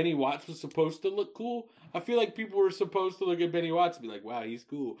like Benny Watts was supposed to look cool. I feel like people were supposed to look at Benny Watts and be like, wow, he's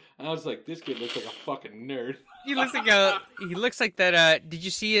cool. And I was like, this kid looks like a fucking nerd. He looks like that. Did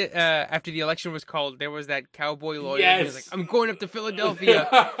you see it after the election was called? There was that cowboy lawyer. Yes. He was like, I'm going up to Philadelphia.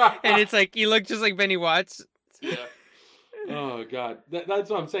 And it's like, he looked just like Benny Watts. Yeah. Oh, God. That's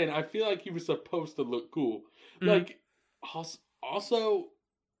what I'm saying. I feel like he was supposed to look cool. Mm-hmm. Like, also,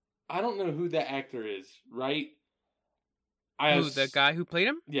 I don't know who that actor is, right? The guy who played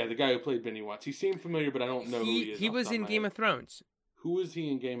him? Yeah, the guy who played Benny Watts. He seemed familiar, but I don't know who he is. He was in Game of Thrones. Who was he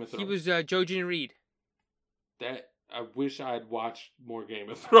in Game of Thrones? He was Jojen Reed. That I wish I had watched more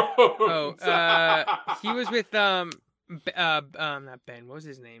Game of Thrones. Oh, he was with not Ben. What was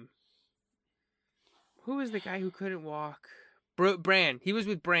his name? Who was the guy who couldn't walk? Bran. He was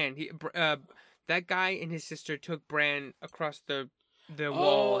with Bran. That guy and his sister took Bran across the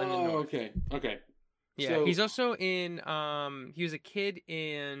wall in the north. Okay. Yeah, so, he's also in. He was a kid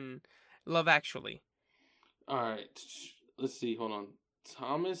in Love Actually. All right, let's see. Hold on.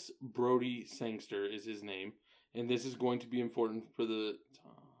 Thomas Brody Sangster is his name, and this is going to be important for the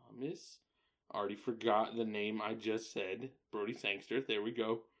Thomas. I already forgot the name I just said. Brody Sangster. There we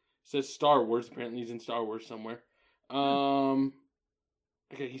go. It says Star Wars. Apparently, he's in Star Wars somewhere. Okay,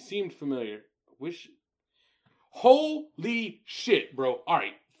 he seemed familiar. Holy shit, bro! All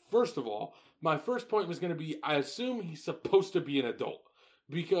right. First of all. My first point was going to be, I assume he's supposed to be an adult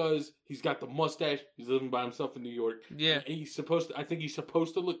because he's got the mustache. He's living by himself in New York. Yeah. I think he's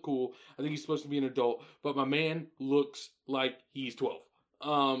supposed to look cool. I think he's supposed to be an adult, but my man looks like he's 12.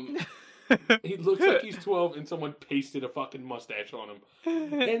 He looks like he's 12 and someone pasted a fucking mustache on him.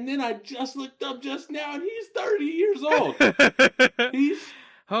 And then I just looked up just now and he's 30 years old. He's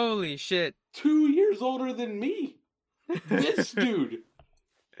holy shit. 2 years older than me.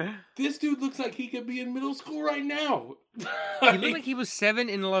 This dude looks like he could be in middle school right now. He looked like he was 7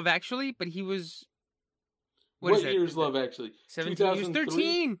 in Love Actually, but he was... What year is Love Actually? 17. He was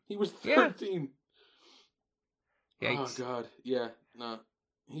 13. He was 13. Yeah. Oh, God. Yeah. No.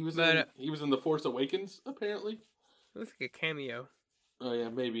 He was in The Force Awakens, apparently. It looks like a cameo. Oh, yeah,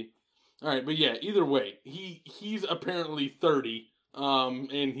 maybe. All right, but yeah, either way, he's apparently 30.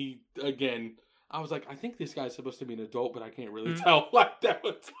 And he, again... I was like, I think this guy's supposed to be an adult, but I can't really tell. Like that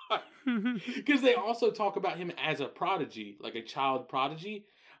was because they also talk about him as a prodigy, like a child prodigy.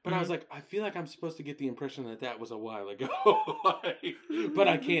 But I was like, I feel like I'm supposed to get the impression that was a while ago, but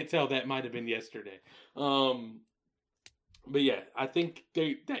I can't tell. That might have been yesterday. But yeah, I think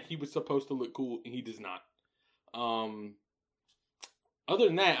that he was supposed to look cool, and he does not. Other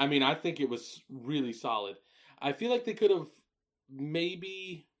than that, I mean, I think it was really solid. I feel like they could have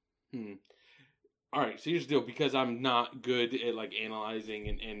maybe. All right, so here's the deal. Because I'm not good at like analyzing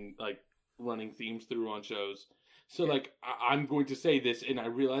and like running themes through on shows. So, like, I'm going to say this, and I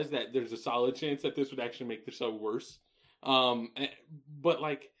realize that there's a solid chance that this would actually make the show worse. But,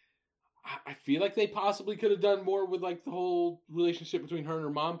 like, I feel like they possibly could have done more with, like, the whole relationship between her and her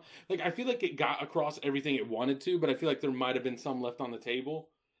mom. Like, I feel like it got across everything it wanted to, but I feel like there might have been some left on the table.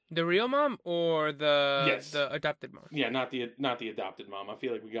 The real mom or Yes. the adopted mom? Yeah, not the adopted mom. I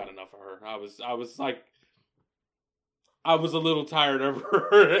feel like we got enough of her. I was like, I was a little tired of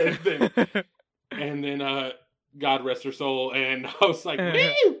her, and then God rest her soul, and I was like,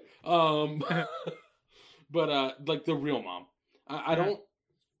 woo! But like the real mom, I don't.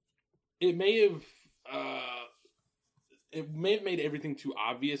 It may have made everything too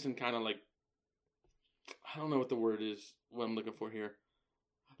obvious and kind of like, I don't know what the word is. What I'm looking for here.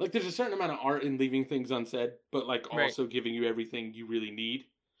 Like, there's a certain amount of art in leaving things unsaid, but, like, also giving you everything you really need.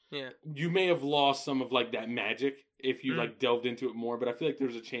 Yeah. You may have lost some of, like, that magic if you, like, delved into it more, but I feel like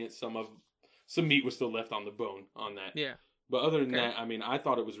there's a chance some meat was still left on the bone on that. Yeah. But other than that, I mean, I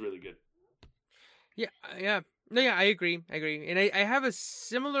thought it was really good. Yeah, yeah. No, yeah, I agree. And I have a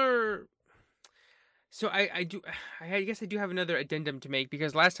similar... So I guess I do have another addendum to make,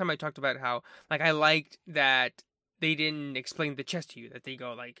 because last time I talked about how, like, I liked that they didn't explain the chess to you, that they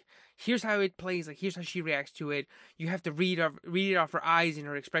go, like, here's how it plays, like, here's how she reacts to it. You have to read it off her eyes and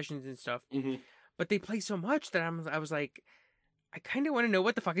her expressions and stuff. Mm-hmm. But they play so much that I was like, I kind of want to know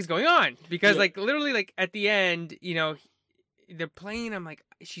what the fuck is going on. Because, like, literally, like, at the end, you know, they're playing, I'm like,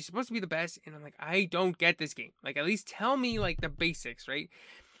 she's supposed to be the best, and I'm like, I don't get this game. Like, at least tell me, like, the basics, right?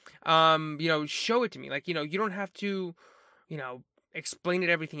 You know, show it to me. Like, you know, you don't have to, you know, explain it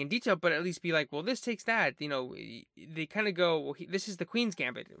everything in detail, but at least be like, well, this takes that, you know. They kind of go, well, this is the Queen's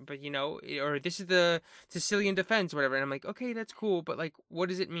Gambit, but, you know, or this is the Sicilian defense, whatever. And I'm like, okay, that's cool, but, like, what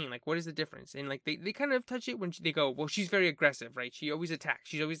does it mean? Like, what is the difference? And, like, they kind of touch it when they go, well, she's very aggressive, right? She always attacks.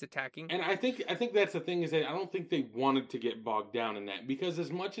 She's always attacking. And I think that's the thing, is that I don't think they wanted to get bogged down in that, because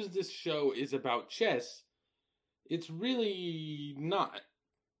as much as this show is about chess, it's really not.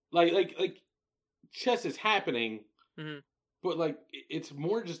 Like chess is happening, but, like, it's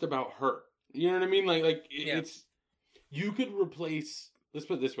more just about her. You know what I mean? It's, you could replace, let's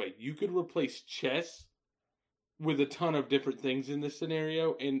put it this way, you could replace chess with a ton of different things in this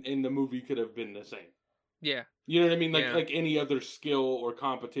scenario, and the movie could have been the same. Yeah. You know what I mean? Like any other skill or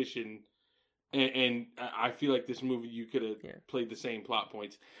competition, and I feel like this movie, you could have played the same plot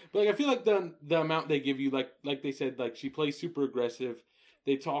points. But, like, I feel like the amount they give you, like they said, like, she plays super aggressive.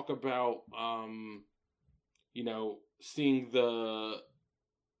 They talk about, you know, seeing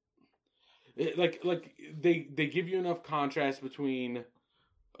they give you enough contrast between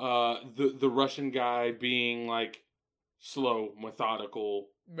the Russian guy being, like, slow, methodical,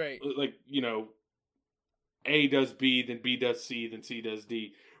 right? Like, you know, A does B, then B does C, then C does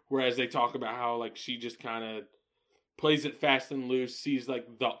D. Whereas they talk about how, like, she just kind of plays it fast and loose, sees, like,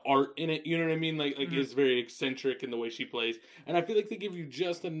 the art in it, you know what I mean? Like is very eccentric in the way she plays. And I feel like they give you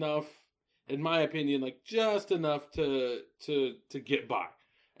just enough, in my opinion, like, just enough to get by.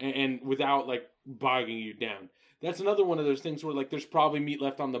 And without, like, bogging you down. That's another one of those things where, like, there's probably meat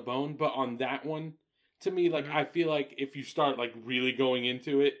left on the bone, but on that one, to me, like, I feel like if you start, like, really going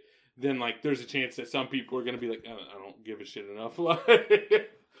into it, then, like, there's a chance that some people are going to be like, I don't give a shit enough.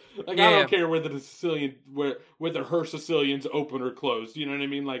 Like, I don't care whether whether her Sicilian's open or closed. You know what I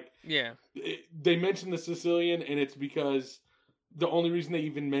mean? Like, they mention the Sicilian, and it's because the only reason they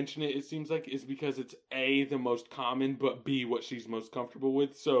even mention it seems like, is because it's A, the most common, but B, what she's most comfortable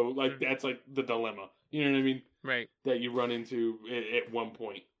with. So, like, that's, like, the dilemma. You know what I mean? Right. That you run into at one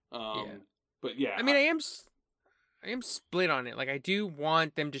point. But yeah. I mean, I am split on it. Like, I do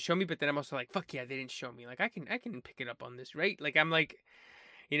want them to show me, but then I'm also like, fuck yeah, they didn't show me. Like, I can pick it up on this, right? Like, I'm like,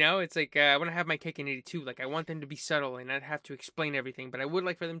 you know, it's like, I want to have my cake and eat it too. Like, I want them to be subtle and not have to explain everything, but I would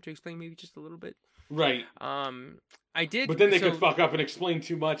like for them to explain maybe just a little bit. Right. I did. But then they could fuck up and explain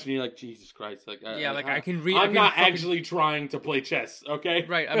too much, and you're like, Jesus Christ. Like, I can read. I'm not actually trying to play chess, okay?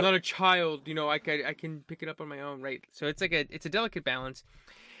 Right. I'm not a child. You know, I can pick it up on my own, right? So it's like it's a delicate balance.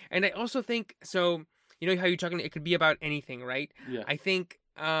 And I also think, so, you know how you're talking, it could be about anything, right? Yeah. I think,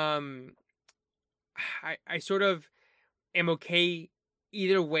 I sort of am okay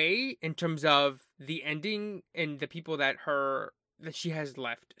either way in terms of the ending and the people that she has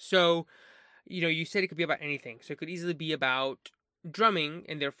left. So, you know, you said it could be about anything. So it could easily be about drumming,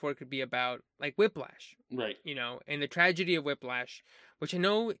 and therefore it could be about, like, Whiplash. Right. You know, and the tragedy of Whiplash, which I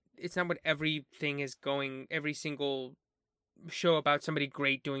know it's not what everything is going, every single show about somebody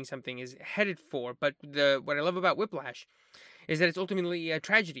great doing something is headed for, but what I love about Whiplash is that it's ultimately a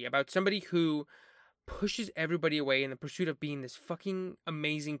tragedy about somebody who pushes everybody away in the pursuit of being this fucking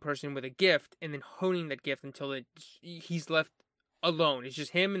amazing person with a gift, and then honing that gift until he's left alone. It's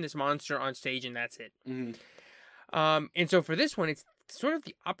just him and this monster on stage, and that's it. Mm-hmm. And so for this one, it's sort of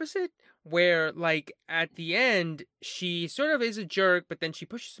the opposite, where like at the end she sort of is a jerk, but then she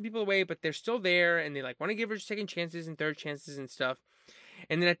pushes some people away, but they're still there, and they like want to give her second chances and third chances and stuff.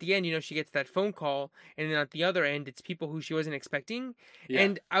 And then at the end, she gets that phone call, and then at the other end, it's people who she wasn't expecting. Yeah.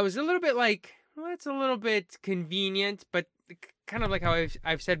 And I was a little bit like, well, that's a little bit convenient, but kind of like how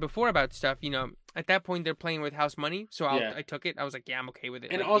I've said before about stuff, at that point they're playing with house money, so I took it. I was like, yeah, I'm okay with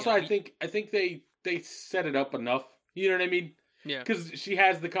it. And like, also, I think they set it up enough. You know what I mean? Yeah. Because she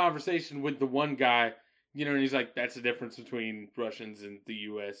has the conversation with the one guy, and he's like, that's the difference between Russians and the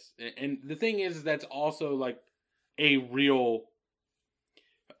U.S. And the thing is that's also like a real.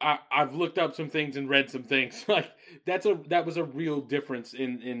 I've looked up some things and read some things. Like that was a real difference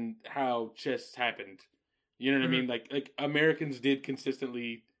in how chess happened. You know what I mean? Like Americans did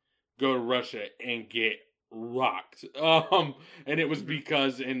consistently go to Russia and get rocked. And it was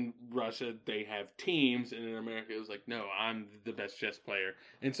because in Russia they have teams, and in America it was like, no, I'm the best chess player,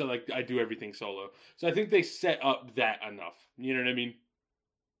 and so like I do everything solo. So I think they set up that enough. You know what I mean?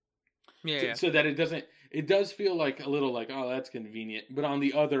 Yeah. So that it does feel like a little like, oh, that's convenient. But on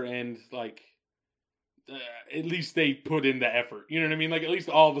the other end, like, at least they put in the effort. You know what I mean? Like, at least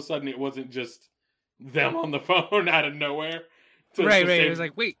all of a sudden it wasn't just them on the phone out of nowhere. Right. It was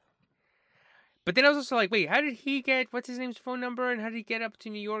like, wait. But then I was also like, wait, how did he get, what's his name's phone number? And how did he get up to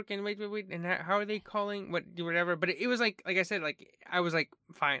New York? And wait. And how are they calling? Whatever. But it was like I said, like, I was like,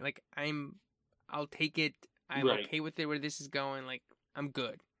 fine. Like, I'll take it. I'm okay with it where this is going. Like, I'm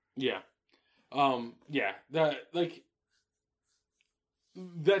good. Yeah. I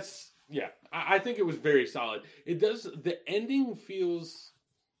think it was very solid. The ending feels,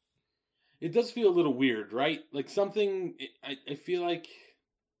 it does feel a little weird, right? Like something, I feel like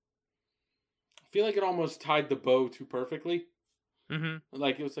it almost tied the bow too perfectly. Mm-hmm.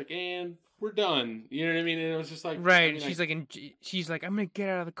 Like it was like, and we're done. You know what I mean? And it was just like, right. She's like, I'm gonna get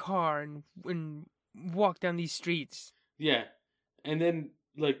out of the car and walk down these streets. Yeah, and then.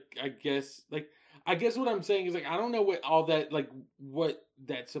 I guess what I'm saying is like I don't know what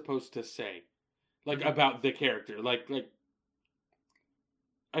that's supposed to say, like about the character.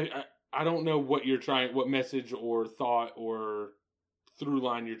 I don't know what message or thought or through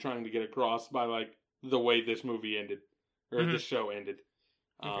line you're trying to get across by like the way this movie ended or this show ended.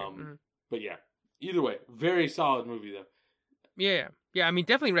 But yeah, either way, very solid movie though. Yeah. I mean,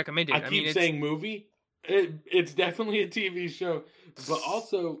 definitely recommend it. I keep saying movie. It's definitely a TV show, but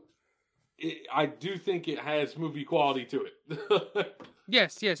also I do think it has movie quality to it.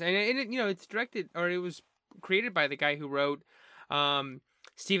 Yes, and it, it's directed, or it was created by the guy who wrote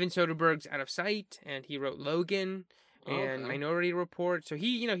Steven Soderbergh's Out of Sight, and he wrote Logan and Minority Report. So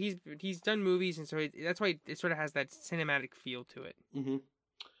he, he's done movies, and so that's why it sort of has that cinematic feel to it.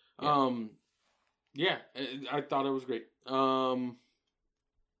 Mm-hmm. Yeah, I thought it was great.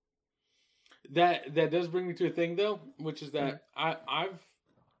 That does bring me to a thing though, which is that I've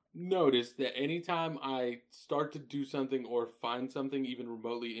noticed that anytime I start to do something or find something even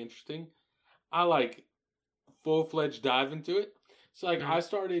remotely interesting, I like full-fledged dive into it. So like I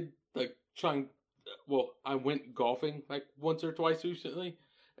started like I went golfing like once or twice recently,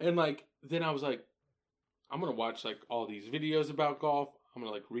 and like then I was like, I'm gonna watch like all these videos about golf. I'm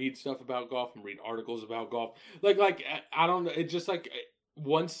gonna like read stuff about golf and read articles about golf. Like I don't know. It's just like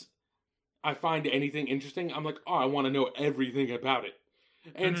once I find anything interesting, I'm like, oh, I want to know everything about it.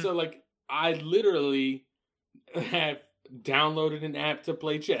 And so, like, I literally have downloaded an app to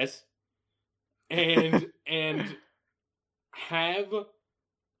play chess and have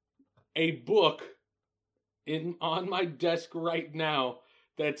a book on my desk right now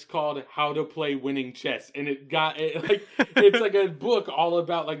that's called How to Play Winning Chess. And it's like a book all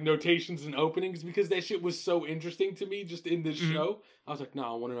about like notations and openings because that shit was so interesting to me just in this show. I was like, no,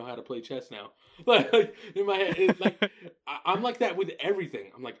 I want to know how to play chess now. Like in my head, I'm like that with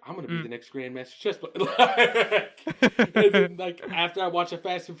everything. I'm like, I'm going to be the next Grandmaster chess player. And then, like after I watch a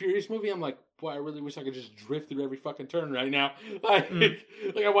Fast and Furious movie, I'm like, boy, I really wish I could just drift through every fucking turn right now. Like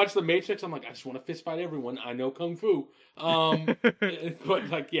I watch The Matrix, I'm like, I just want to fist fight everyone. I know Kung Fu. But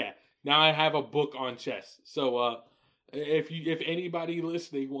like, yeah, now I have a book on chess. So if anybody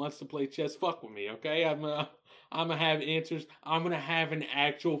listening wants to play chess, fuck with me, okay? I'm gonna have answers. I'm gonna have an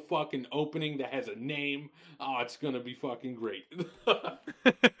actual fucking opening that has a name. Oh, it's gonna be fucking great.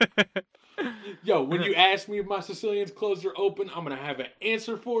 Yo, when you ask me if my Sicilian's closed or open, I'm gonna have an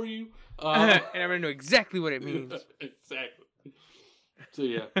answer for you. And I'm gonna know exactly what it means. Exactly. So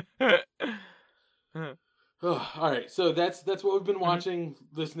yeah. All right, so that's what we've been Hmm. watching,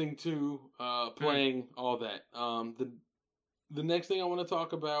 listening to, playing, all that. The next thing I want to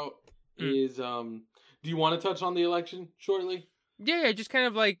talk about Mm. is do you want to touch on the election shortly? Yeah, just kind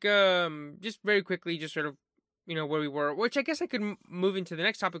of like just very quickly, just sort of where we were, which I guess I could move into the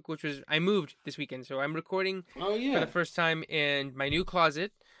next topic, which was I moved this weekend, so I'm recording Oh for the yeah. first time in my new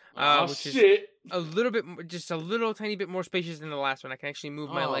closet, Oh which is shit. a little bit, just a little tiny bit more spacious than the last one. I can actually move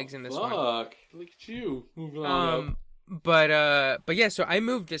my Oh legs in this one. fuck. Look at you moving on up. Um, but yeah, so I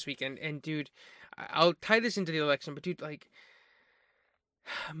moved this weekend, and dude, I'll tie this into the election, but dude, like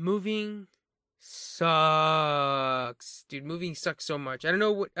moving sucks, dude. Moving sucks so much. I don't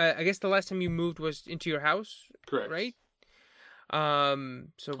know what. I guess the last time you moved was into your house, Correct. right?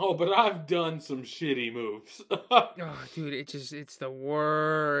 So Oh, but I've done some shitty moves. oh, dude, it's the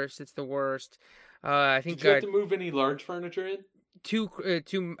worst. It's the worst. I think Did you have to move any large furniture in? two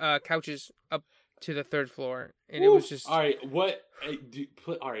couches up to the third floor, and it Woo. was just All right, what?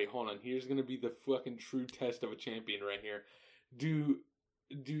 All right, hold on. Here's gonna be the fucking true test of a champion right here. Do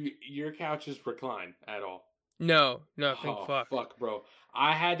your couches recline at all? no, thank Oh fuck. fuck, bro!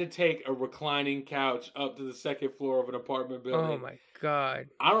 I had to take a reclining couch up to the second floor of an apartment Oh building. my god.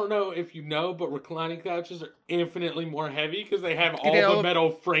 I don't know if you know, but reclining couches are infinitely more heavy because they have They all all- the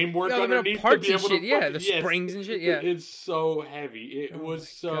metal framework Yeah, the metal underneath to parts be and able shit. to Yeah, fucking, the yes. springs and shit. Yeah. It's so heavy. It Oh was my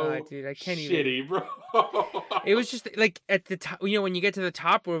so god, dude, I can't even. shitty, bro. It was just like at the top, when you get to the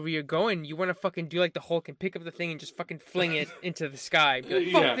top wherever you're going, you want to fucking do like the Hulk and pick up the thing and just fucking fling it into the sky. Be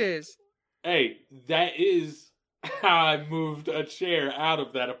like, fuck Yeah. this. Hey, that is how I moved a chair out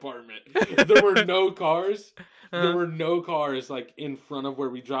of that apartment. There were no cars. There Uh, were no cars like in front of where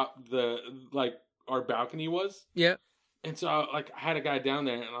we dropped our balcony was. yeah. And so I had a guy down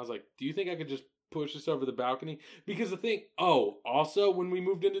there and I was like, "Do you think I could just push this over the balcony?" Because the thing, also when we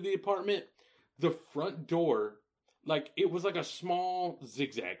moved into the apartment, the front door, like it was like a small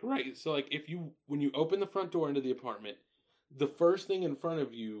zigzag, right? So like when you open the front door into the apartment, the first thing in front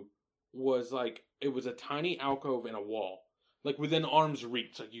of you was like it was a tiny alcove and a wall, like within arm's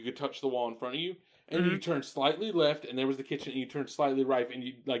reach, like you could touch the wall in front of you, and you turn slightly left, and there was the kitchen, and you turn slightly right, and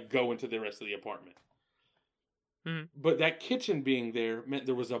you like go into the rest of the apartment. Mhm. But that kitchen being there meant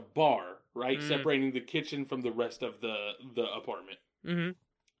there was a bar, right, Mm. separating the kitchen from the rest of the apartment. Mm-hmm.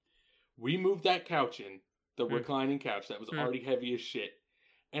 We moved that couch in, the Mm. reclining couch that was Mm. already heavy as shit,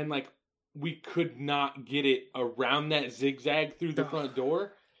 and like we could not get it around that zigzag through the Ugh. front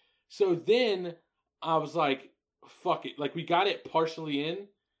door. So then I was like, fuck it. Like we got it partially in,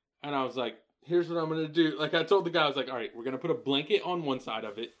 and I was like, here's what I'm gonna do. Like I told the guy, I was like, all right, we're gonna put a blanket on one side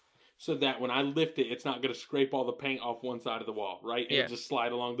of it so that when I lift it, it's not gonna scrape all the paint off one side of the wall, right? Yeah. It'll just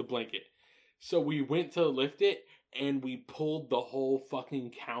slide along the blanket. So we went to lift it and we pulled the whole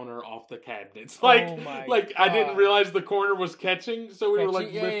fucking counter off the cabinets. Like, Oh my I didn't God. realize the corner was catching, so we were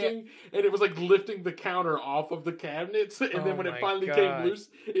like Catching, yeah, yeah. lifting, and it was like lifting the counter off of the cabinets. And Oh then when it my finally God. came loose,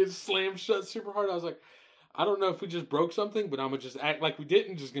 it slammed shut super hard. I was like, I don't know if we just broke something, but I'm gonna just act like we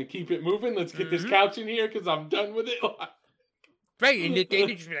didn't. Just gonna keep it moving. Let's get this Mhm. couch in here because I'm done with it. Right, and they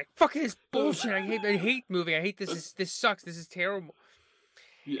just be like, "Fuck this bullshit! I hate moving. I hate this. This sucks. This is terrible."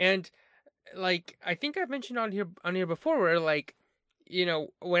 Yeah. And like, I think I've mentioned on here before, where like,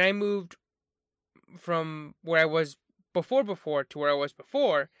 when I moved from where I was before to where I was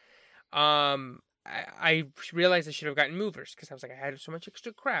before, I realized I should have gotten movers because I was like, I had so much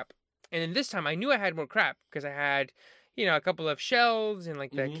extra crap. And then this time I knew I had more crap because I had, a couple of shelves and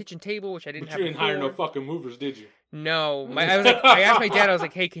like the Mhm. kitchen table, which I didn't But have you didn't hire no before. fucking movers, did you? No, I asked my dad. I was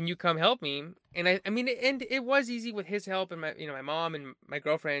like, "Hey, can you come help me?" And I mean, and it was easy with his help and my mom and my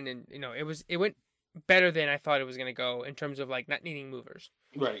girlfriend, and it went better than I thought it was gonna go in terms of like not needing movers.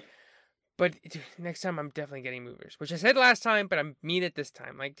 Right. But dude, next time I'm definitely getting movers, which I said last time, but I mean it this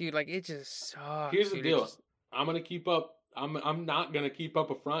time. Like, dude, like it just sucks. Here's the dude. It deal. just- I'm gonna keep up. I'm not gonna keep up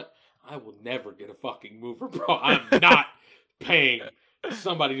a front. I will never get a fucking mover, bro. I'm not paying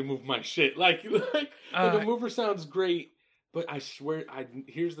somebody to move my shit. Like a mover sounds great, but I swear,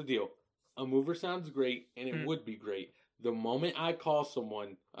 here's the deal. A mover sounds great, and it would be great. The moment I call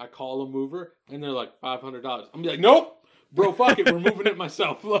someone, I call a mover, and they're like $500. I'm like, nope, bro, fuck it, we're moving it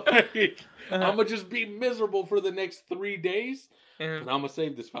myself. Like, I'm gonna just be miserable for the next 3 days, but I'm gonna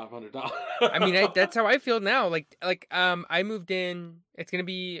save this $500. I mean, that's how I feel now. Like I moved in. It's gonna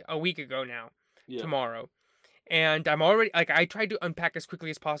be a week ago now, Yeah. tomorrow, And I'm already like I tried to unpack as quickly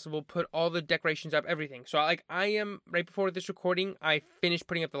as possible, put all the decorations up, everything. So I am right before this recording, I finished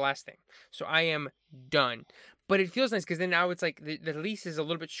putting up the last thing. So I am done. But it feels nice because then now it's like the lease is a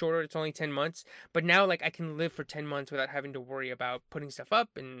little bit shorter. It's only 10 months. But now like I can live for 10 months without having to worry about putting stuff up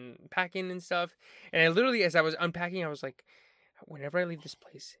and packing and stuff. And I literally, as I was unpacking, I was like, whenever I leave this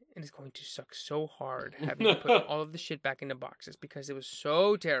place, it is going to suck so hard having to put all of the shit back into boxes because it was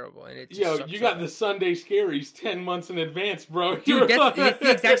so terrible and it just Yo, sucks you so got bad. the Sunday scaries 10 months in advance, bro. Dude, it's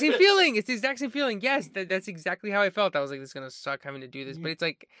the exact same feeling. It's the exact same feeling. Yes, that's exactly how I felt. I was like, this is gonna suck having to do this, but it's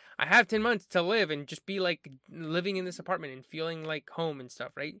like I have 10 months to live and just be like living in this apartment and feeling like home and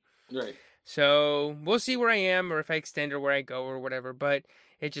stuff, right? Right. So we'll see where I am or if I extend or where I go or whatever. But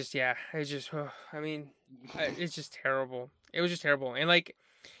it just, I mean, it's just terrible. It was just terrible. And like,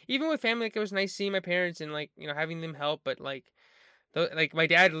 even with family, like it was nice seeing my parents and like, having them help. But like, like my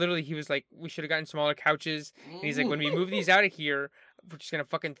dad, literally, he was like, we should have gotten smaller couches. And he's like, when we move these out of here, we're just gonna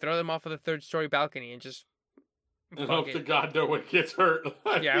fucking throw them off of the third-story balcony and just. And hope to God no one gets hurt.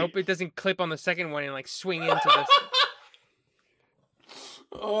 Yeah, I hope it doesn't clip on the second one and like swing into this.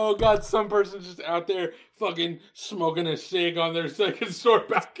 Oh God, some person's just out there fucking smoking a cig on their second story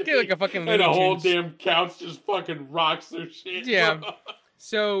balcony. Get like a fucking and a Looney whole Tunes. damn couch just fucking rocks their shit. Yeah.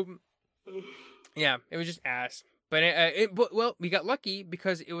 So, yeah, it was just ass. But well, we got lucky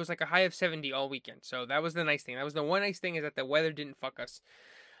because it was like a high of 70 all weekend. So that was the nice thing. That was the one nice thing is that the weather didn't fuck us.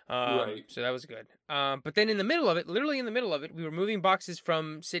 Right. So that was good. But then in the middle of it, literally in the middle of it, we were moving boxes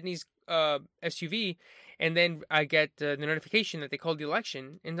from Sydney's SUV, and then I get the notification that they called the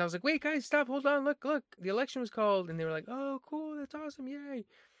election, and I was like, "Wait, guys, stop! Hold on! Look! The election was called!" And they were like, "Oh, cool! That's awesome! Yay!"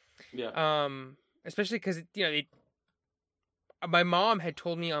 Yeah. Especially because my mom had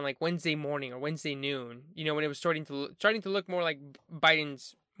told me on like Wednesday morning or Wednesday noon, when it was starting to look more like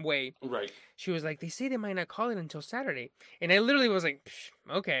Biden's way. Right. She was like, they say they might not call it until Saturday. And I literally was like,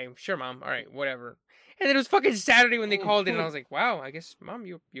 okay, sure, Mom. All right, whatever. And then it was fucking Saturday when they called it. And I was like, wow, I guess, Mom,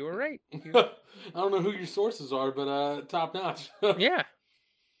 you were right. I don't know who your sources are, but top notch. Yeah.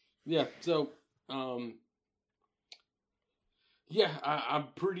 Yeah. So, yeah, I'm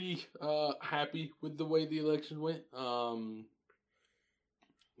pretty happy with the way the election went.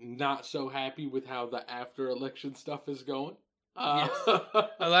 Not so happy with how the after election stuff is going. Yes.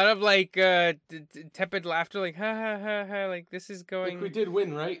 A lot of like tepid laughter, like ha ha ha ha, like this is going. Like we did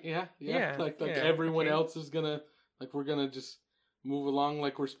win, right? Yeah. Like everyone okay. else is gonna, like we're gonna just move along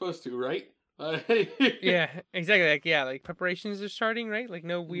like we're supposed to, right? Yeah, exactly. Like preparations are starting, right? Like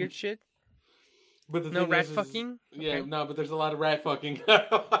no weird shit. But the no thing rat is, fucking. Yeah, okay. no, but there's a lot of rat fucking.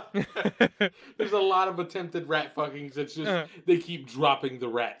 There's a lot of attempted rat fuckings. It's just they keep dropping the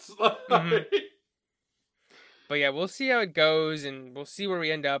rats. Mm-hmm. But yeah, we'll see how it goes, and we'll see where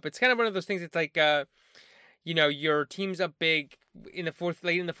we end up. It's kind of one of those things. It's like, your team's up big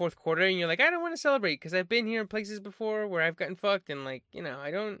late in the fourth quarter, and you're like, I don't want to celebrate because I've been here in places before where I've gotten fucked, and like, I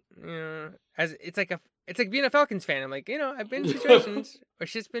don't, it's like being a Falcons fan. I'm like, I've been in situations where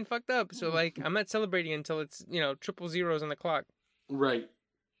shit's been fucked up, so like, I'm not celebrating until it's triple zeros on the clock. Right.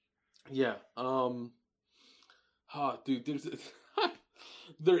 Yeah. Dude,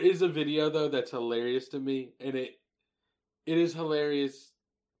 there is a video though that's hilarious to me, and it is hilarious.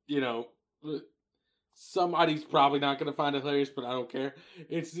 Somebody's probably not gonna find it hilarious, but I don't care.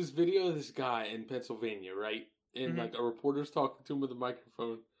 It's this video of this guy in Pennsylvania, right? And like a reporter's talking to him with a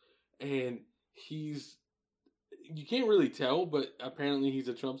microphone, and you can't really tell, but apparently he's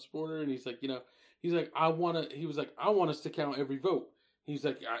a Trump supporter, and he's like, I want us to count every vote. He's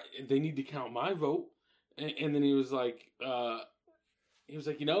like, they need to count my vote, and then he was like,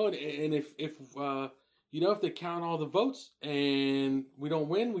 and if they count all the votes and we don't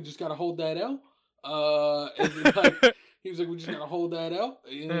win, we just gotta hold that L. And he was like, we just gotta hold that L.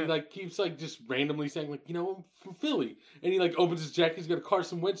 And he like keeps like just randomly saying like, I'm from Philly, and he like opens his jacket, he's got a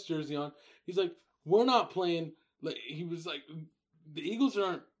Carson Wentz jersey on. He's like, we're not playing. Like he was like, the Eagles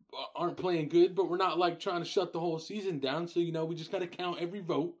aren't playing good, but we're not like trying to shut the whole season down. So we just gotta count every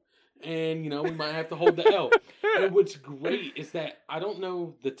vote. And, we might have to hold the L. And what's great is that I don't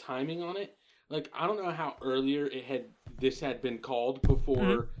know the timing on it. Like, I don't know how earlier this had been called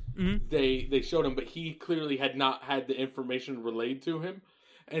before they showed him, but he clearly had not had the information relayed to him.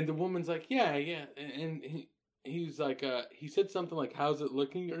 And the woman's like, yeah. And he's like, he said something like, how's it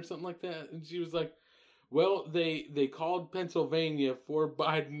looking or something like that. And she was like, well, they called Pennsylvania for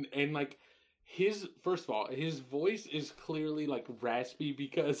Biden, and like, first of all, his voice is clearly like raspy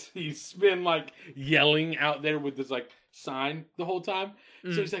because he's been like yelling out there with this like sign the whole time.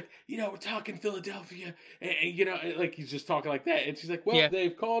 Mm. So he's like, we're talking Philadelphia, and like he's just talking like that. And she's like, well, Yeah.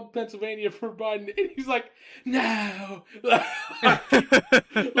 they've called Pennsylvania for Biden, and he's like, no, like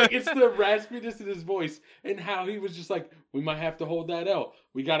it's the raspiness in his voice and how he was just like, we might have to hold that L.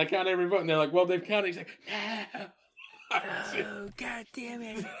 We got to count every vote, and they're like, well, they've counted. He's like, no. Oh, God damn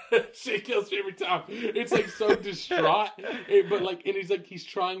it. Shit kills me every time. It's like so distraught. But like, and he's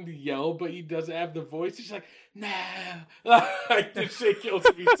trying to yell, but he doesn't have the voice. He's like, no. Like, this shit kills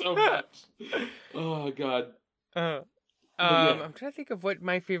me so much. Oh, God. Yeah. I'm trying to think of what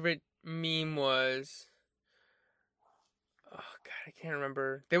my favorite meme was. Oh, God, I can't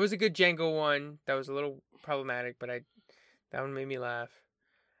remember. There was a good Django one that was a little problematic, but that one made me laugh.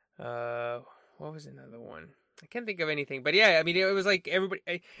 What was another one? I can't think of anything, but yeah, I mean, it was like everybody,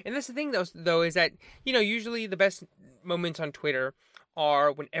 and that's the thing though, is that, usually the best moments on Twitter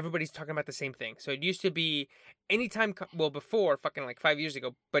are when everybody's talking about the same thing. So it used to be anytime, before fucking like 5 years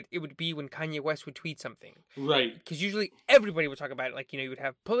ago, but it would be when Kanye West would tweet something. Right. Because usually everybody would talk about it. Like, you would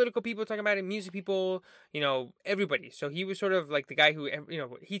have political people talking about it, music people, everybody. So he was sort of like the guy who,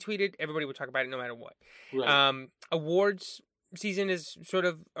 he tweeted, everybody would talk about it no matter what. Right. Awards season is sort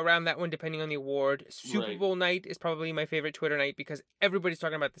of around that one, depending on the award. Super Bowl night is probably my favorite Twitter night because everybody's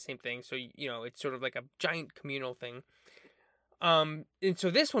talking about the same thing. So, it's sort of like a giant communal thing. And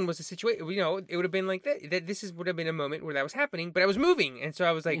so this one was a situation, it would have been like that. Would have been a moment where that was happening, but I was moving. And so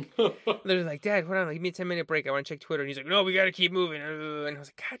I was like, they're like, Dad, hold on, give me a 10-minute break. I want to check Twitter. And he's like, no, we got to keep moving. And I was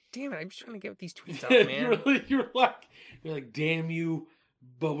like, God damn it. I'm just trying to get these tweets out, man. you're like, damn you,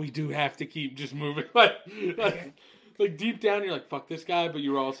 but we do have to keep just moving. Like deep down, you're like, fuck this guy, but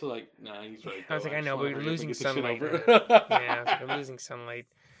you were also like, nah, he's right. I was like, I know, but we're losing sunlight. We're losing sunlight.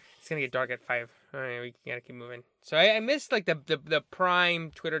 It's gonna get dark at 5. All right, we gotta keep moving. So I missed like the prime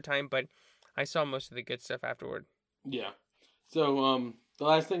Twitter time, but I saw most of the good stuff afterward. Yeah. So the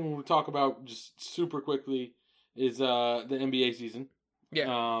last thing we'll talk about just super quickly is the NBA season.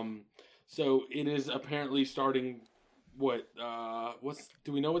 Yeah. So it is apparently starting. Do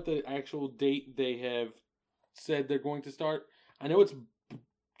we know what the actual date they have said they're going to start? I know it's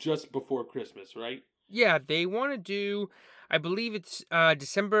just before Christmas, right? Yeah, they want to do, I believe it's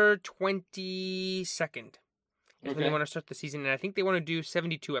December 22nd is when they want to start the season, and I think they want to do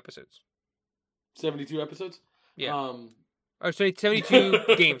 72 episodes. 72 episodes? Yeah. Sorry,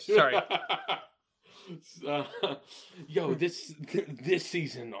 72 games, sorry. This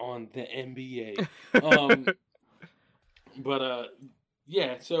season on the NBA.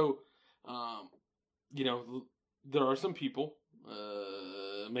 Yeah, so, there are some people,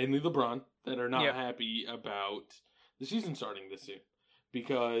 mainly LeBron, that are not happy about the season starting this year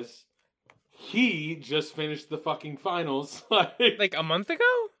because he just finished the fucking finals like a month ago.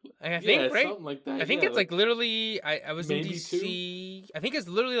 I think, right? Something like that. I think it's like literally. I was in DC. 2? I think it's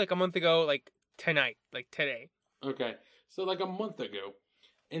literally like a month ago, like tonight, like today. Okay, so like a month ago,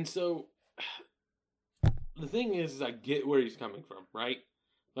 and so the thing is, I get where he's coming from, right?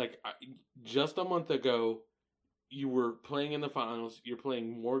 Like just a month ago, you were playing in the finals. You're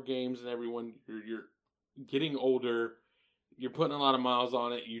playing more games than everyone. You're getting older. You're putting a lot of miles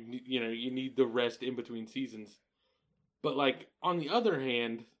on it. You need the rest in between seasons. But like on the other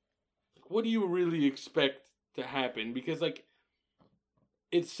hand, what do you really expect to happen? Because like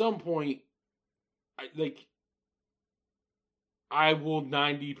at some point, I will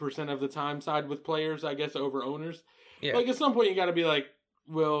 90% of the time side with players, I guess, over owners. Yeah. Like at some point, you got to be like,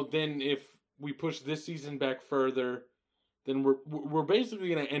 well, then if we push this season back further, then we're basically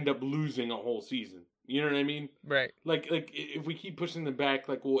going to end up losing a whole season. You know what I mean? Right. Like if we keep pushing them back,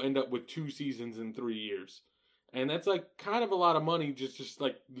 like we'll end up with 2 seasons in 3 years. And that's like kind of a lot of money just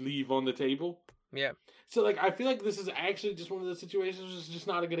like leave on the table. Yeah. So like I feel like this is actually just one of those situations that's just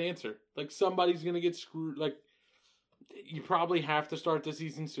not a good answer. Like somebody's going to get screwed. Like you probably have to start the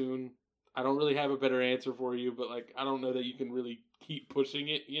season soon. I don't really have a better answer for you, but like I don't know that you can really keep pushing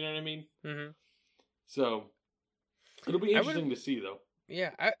it. You know what I mean? Mm-hmm. So it'll be interesting to see, though.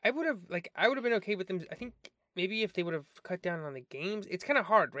 Yeah, I would have been okay with them. I think maybe if they would have cut down on the games, it's kind of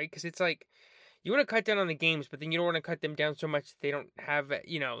hard, right? Because it's like you want to cut down on the games, but then you don't want to cut them down so much that they don't have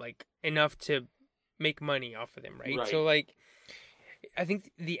like enough to make money off of them, right? So like, I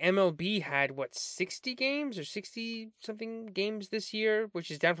think the MLB had 60 games or 60 something games this year, which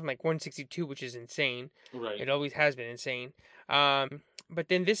is down from like 162, which is insane. Right. It always has been insane. But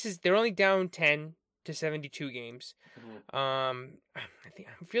then they're only down 10 to 72 games. Mm-hmm.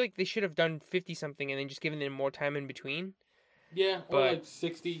 I feel like they should have done 50 something and then just given them more time in between. Yeah, or like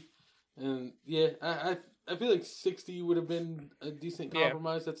 60. And yeah, I feel like 60 would have been a decent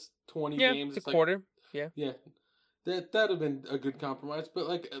compromise. That's 20 games. It's a quarter. Yeah. Yeah. That'd have been a good compromise. But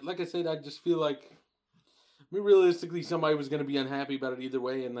like I said, I just feel like, I mean, realistically, somebody was going to be unhappy about it either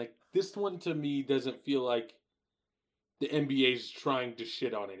way. And like this one to me doesn't feel like the NBA is trying to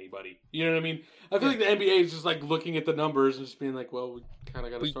shit on anybody. You know what I mean? I feel like the NBA is just like looking at the numbers and just being like, well, we kind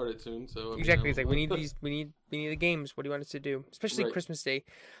of got to start it soon. So exactly, it's like we need the games. What do you want us to do? Especially Right. Christmas Day.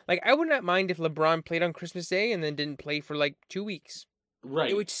 Like I would not mind if LeBron played on Christmas Day and then didn't play for like 2 weeks.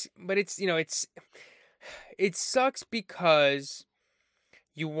 Right. But it's it sucks because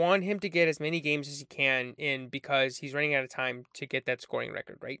you want him to get as many games as he can in because he's running out of time to get that scoring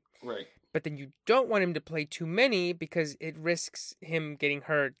record, right? Right. But then you don't want him to play too many because it risks him getting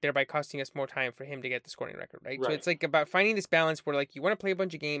hurt, thereby costing us more time for him to get the scoring record, right? So Right. it's like about finding this balance where like you want to play a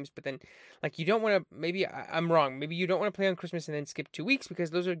bunch of games, but then like you don't want to. Maybe I'm wrong. Maybe you don't want to play on Christmas and then skip 2 weeks because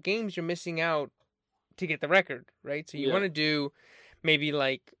those are games you're missing out to get the record, right? So you Yeah. want to do maybe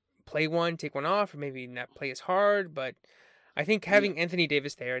like play one, take one off, or maybe not play as hard. But I think having Anthony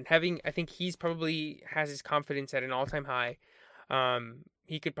Davis there and I think he's probably has his confidence at an all-time high.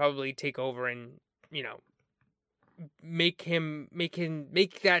 He could probably take over and make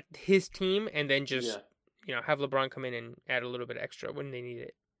that his team, and then just have LeBron come in and add a little bit extra when they need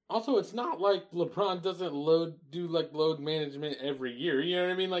it. Also, it's not like LeBron doesn't do load management every year. You know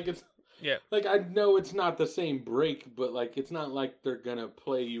what I mean? Like it's like I know it's not the same break, but like it's not like they're gonna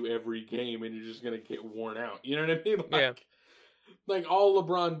play you every game and you're just gonna get worn out. You know what I mean? Like, like all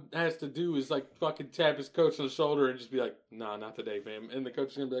LeBron has to do is like fucking tap his coach on the shoulder and just be like, "Nah, not today, fam." And the coach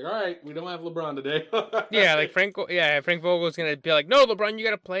is gonna be like, "All right, we don't have LeBron today." Like Frank Vogel's gonna be like, "No, LeBron, you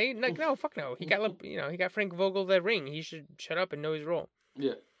gotta play." Like, no, fuck no. He got he got Frank Vogel that ring. He should shut up and know his role.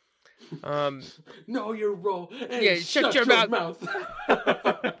 Yeah. Know your role. And shut your mouth.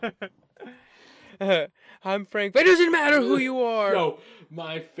 I'm Frank. But it doesn't matter who you are. No,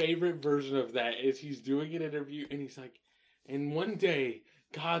 my favorite version of that is he's doing an interview and he's like, "And one day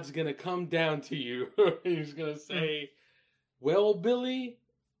God's gonna come down to you." He's gonna say, "Well, Billy,"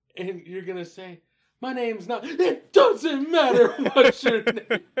 and you're gonna say, "My name's not." It doesn't matter what your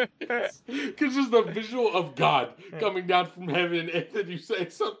name is, because just the visual of God coming down from heaven, and then you say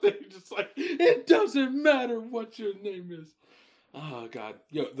something just like, "It doesn't matter what your name is." Oh God,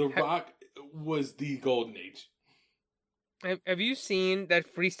 The Rock was the golden age. Have you seen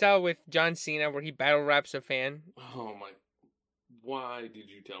that freestyle with John Cena where he battle raps a fan? Oh my! Why did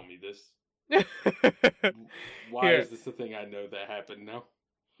you tell me this? Why is this the thing I know that happened now?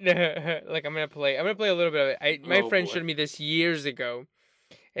 Like I'm gonna play a little bit of it. My friend showed me this years ago,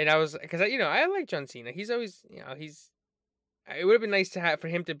 and I was because I like John Cena. He's always it would have been nice to have for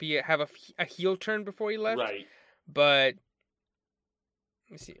him to have a heel turn before he left, right? But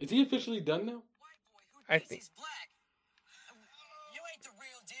let me see. Is he officially done now? I think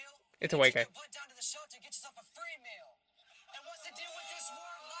it's a white guy.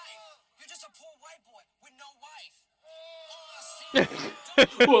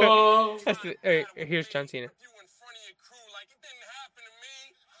 Whoa. Here's John Cena. The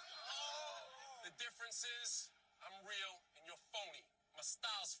difference is I'm real and you're phony. My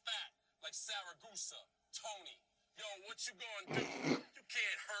style's fat like Saragusa, Tony. Yo, what you gonna do? You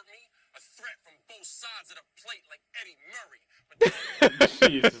can't hurt me. A threat from both sides of the plate like Eddie Murray.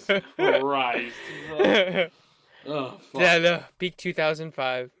 Jesus Christ. Oh, fuck. Yeah, the peak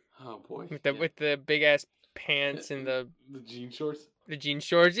 2005. Oh boy. With the big ass pants and the jean shorts. The jean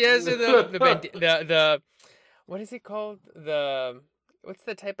shorts, yes. The what is it called? What's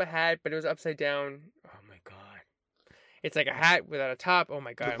the type of hat? But it was upside down. Oh my god! It's like a hat without a top. Oh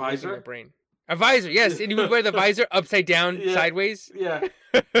my god! The visor? I'm losing my brain. A visor, yes. And he would wear the visor upside down, sideways. Yeah.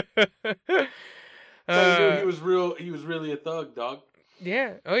 He was really a thug, dog.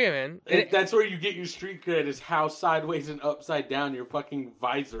 Yeah. Oh yeah, man. That's where you get your street cred, is how sideways and upside down your fucking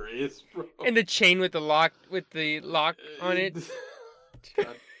visor is, bro. And the chain with the lock on it.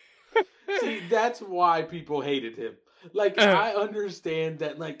 See, that's why people hated him. Like, I understand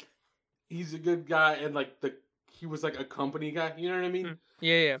that, like, he's a good guy and like he was like a company guy. You know what I mean?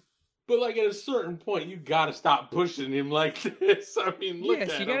 Yeah. But like at a certain point, you gotta stop pushing him like this. I mean, look at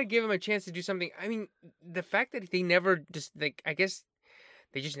him. You gotta give him a chance to do something. I mean, the fact that they never just like, I guess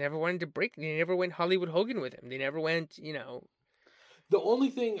they just never wanted to break. They never went Hollywood Hogan with him. They never went, The only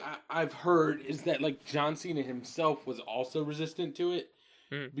thing I've heard is that like John Cena himself was also resistant to it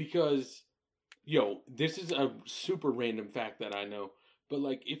because, this is a super random fact that I know. But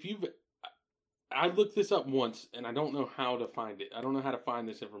like, I looked this up once, and I don't know how to find it. I don't know how to find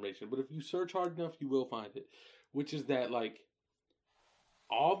this information, but if you search hard enough, you will find it. Which is that, like,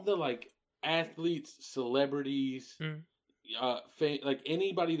 all the, like, athletes, celebrities, like,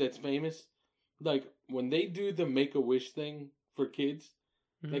 anybody that's famous, like when they do the Make-A-Wish thing for kids,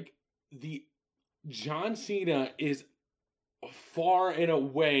 Mhm. like the John Cena is far and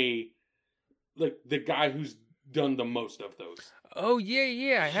away like the guy who's done the most of those. Oh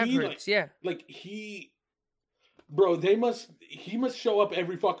yeah, I have He, heard like- this. Yeah, Like bro, he must show up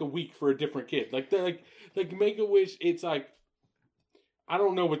every fucking week for a different kid. Like they're like Make-A-Wish, it's like I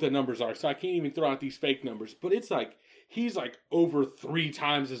don't know what the numbers are, so I can't even throw out these fake numbers, but it's like he's like over 3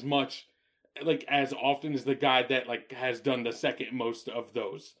 times as much like as often as the guy that like has done the second most of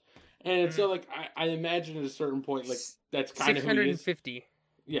those. And so like I imagine at a certain point like that's kind of who he is. 650.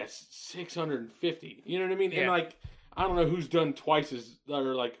 Yes, 650. You know what I mean? And Yeah. like I don't know who's done twice as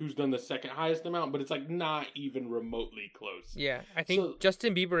or like who's done the second highest amount, but it's like not even remotely close. Yeah, I think So-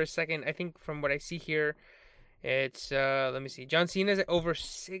 Justin Bieber is second. I think from what I see here, it's let me see. John Cena's at over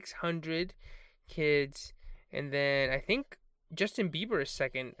 600 kids, and then I think Justin Bieber is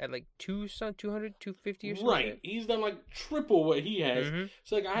second at like 200, 250 or something. Right. He's done like triple what he has. Mhm.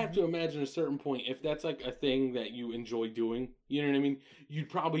 So like I have to imagine at a certain point if that's like a thing that you enjoy doing, you know what I mean? You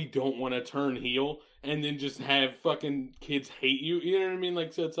probably don't want to turn heel and then just have fucking kids hate you. You know what I mean?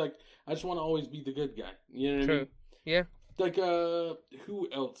 Like so it's like I just want to always be the good guy. You know what I True. mean? Yeah. Like who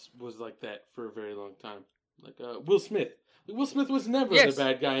else was like that for a very long time? Like Will Smith. Like, Will Smith was never Yes. the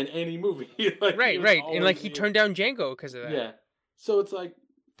bad guy in any movie. Like, he Right, was right. And like always he the- turned down Django because of that. Yeah. So it's like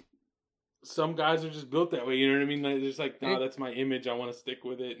some guys are just built that way, you know what I mean? They're just like, nah, that's my image. I want to stick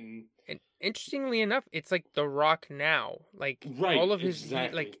with it and And interestingly enough, it's like The Rock now. Like Right, all of his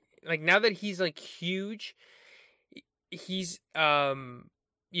exactly. like now that he's like huge, he's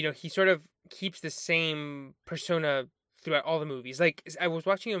you know, he sort of keeps the same persona throughout all the movies. Like I was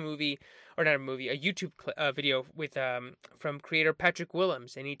watching a movie or not a movie, a YouTube video with from creator Patrick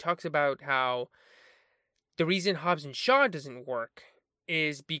Willems, and he talks about how the reason Hobbs and Shaw doesn't work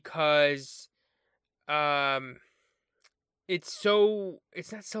is because it's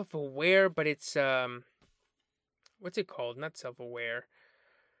not self-aware, but it's what's it called? Not self-aware.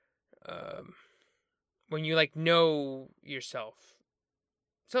 When you like know yourself.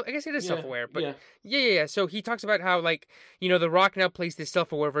 So I guess it is Yeah, self-aware, but yeah. yeah. So he talks about how like, you know, The Rock now plays this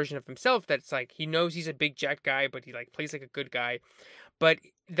self-aware version of himself that's like he knows he's a big jack guy, but he like plays like a good guy. But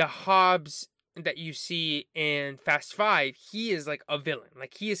the Hobbs that you see in Fast Five, he is like a villain.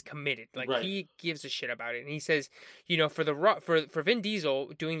 Like he is committed. Like Right. he gives a shit about it. And he says, you know, for the Rock, for Vin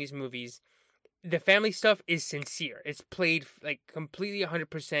Diesel doing these movies, the family stuff is sincere. It's played like completely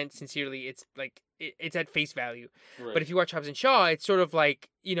 100% sincerely. It's like it's at face value. Right. But if you watch Hobbs and Shaw, it's sort of like,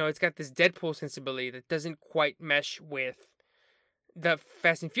 you know, it's got this Deadpool sensibility that doesn't quite mesh with the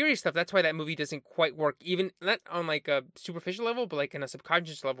Fast and Furious stuff. That's why that movie doesn't quite work, even not on like a superficial level, but like in a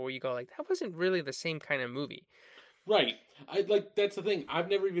subconscious level where you go like, that wasn't really the same kind of movie. Right. I like that's the thing. I've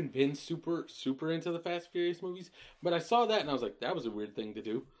never even been super into the Fast and Furious movies, but I saw that and I was like, that was a weird thing to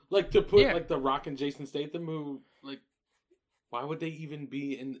do. Like to put Yeah. like The Rock and Jason Statham, who like, why would they even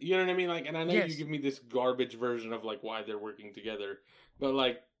be in? You know what I mean? Like, and I know Yes. you give me this garbage version of like why they're working together, but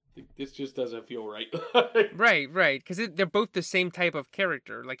like this just doesn't feel right. Right. Because they're both the same type of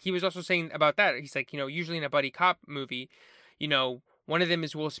character. Like he was also saying about that. He's like, you know, usually in a buddy cop movie, you know, one of them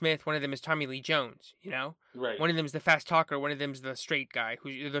is Will Smith, one of them is Tommy Lee Jones. You know, Right. one of them is the fast talker, one of them is the straight guy,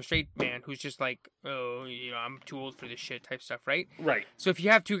 the straight man who's just like, oh, you know, I'm too old for this shit type stuff, right? Right. So if you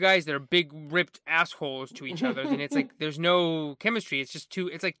have two guys that are big ripped assholes to each other, then it's like there's no chemistry. It's just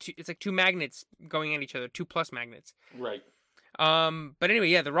it's like two magnets going at each other, 2+ magnets. Right. But anyway,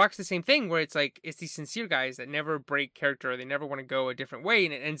 yeah, The Rock's the same thing where it's like it's these sincere guys that never break character, or they never want to go a different way,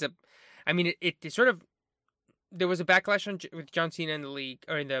 and it ends up, I mean, it sort of there was a backlash with John Cena in the league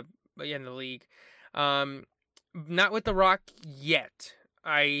in the league, not with The Rock yet.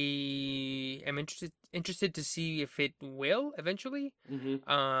 I am interested to see if it will eventually.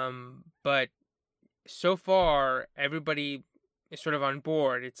 Mm-hmm. But so far everybody is sort of on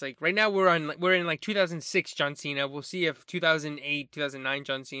board. It's like right now we're in like 2006 John Cena. We'll see if 2008, 2009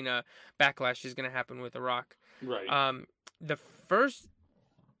 John Cena backlash is going to happen with The Rock. Right. The first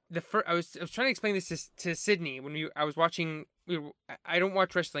I was trying to explain this to Sydney when I was watching. I don't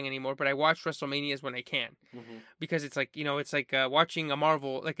watch wrestling anymore, but I watch WrestleManias when I can Mm-hmm. because it's like, you know, it's like watching a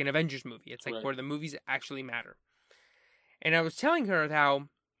Marvel, like an Avengers movie. It's like Right. where the movies actually matter. And I was telling her how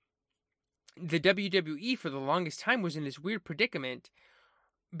the WWE for the longest time was in this weird predicament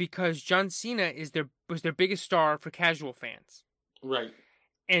because John Cena was their biggest star for casual fans, Right.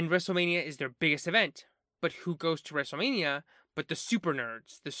 and WrestleMania is their biggest event. But who goes to WrestleMania? But the super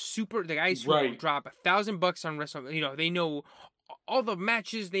nerds, the guys who Right. drop $1,000 on WrestleMania. You know, they know all the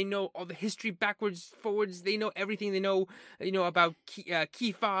matches. They know all the history backwards, forwards. They know everything. They know, about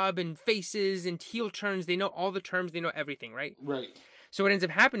key fob and faces and heel turns. They know all the terms. They know everything, right? Right. So what ends up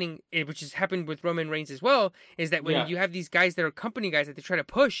happening, which has happened with Roman Reigns as well, is that when you have these guys that are company guys that they try to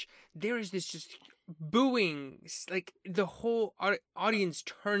push, there is this just booing, like the whole audience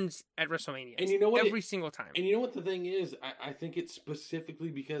turns at WrestleMania. And you know what? Every single time. And you know what the thing is? I think it's specifically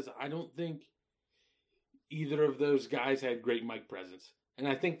because I don't think either of those guys had great mic presence. And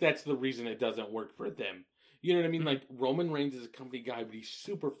I think that's the reason it doesn't work for them. You know what I mean? Mm-hmm. Like, Roman Reigns is a company guy, but he's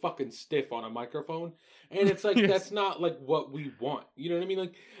super fucking stiff on a microphone. And it's like, that's not, like, what we want. You know what I mean?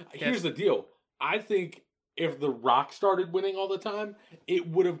 Like, here's the deal. I think if The Rock started winning all the time, it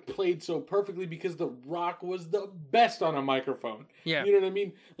would have played so perfectly because The Rock was the best on a microphone. Yeah. You know what I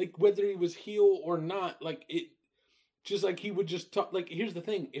mean? Like, whether he was heel or not, like, it... Just like he would just talk... Like, here's the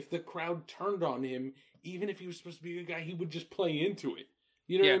thing. If the crowd turned on him, even if he was supposed to be a good guy, he would just play into it.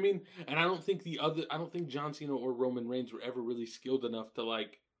 You know what I mean? And I don't think John Cena or Roman Reigns were ever really skilled enough to,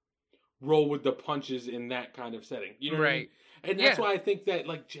 like, roll with the punches in that kind of setting. You know what I mean? And that's why I think that,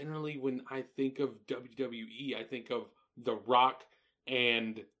 like, generally when I think of WWE, I think of The Rock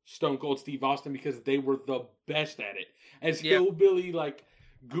and Stone Cold Steve Austin because they were the best at it. As hillbilly, like,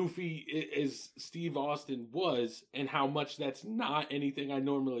 goofy as Steve Austin was, and how much that's not anything I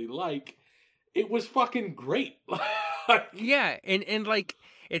normally like, it was fucking great. Yeah, and like,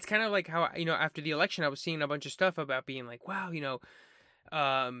 it's kind of like how, after the election, I was seeing a bunch of stuff about being like, wow,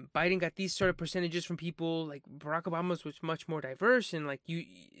 Biden got these sort of percentages from people, like Barack Obama's was much more diverse, and like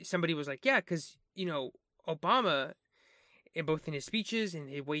somebody was like, yeah, because, Obama, both in his speeches and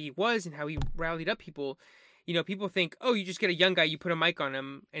the way he was and how he rallied up people, people think, oh, you just get a young guy, you put a mic on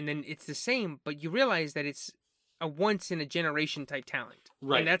him, and then it's the same, but you realize that it's a once-in-a-generation type talent.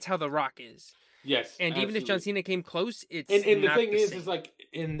 Right. And that's how The Rock is. Yes, and absolutely. even if John Cena came close, it's and not the thing same. is like,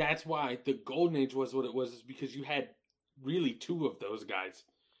 and that's why the Golden Age was what it was, is because you had really two of those guys.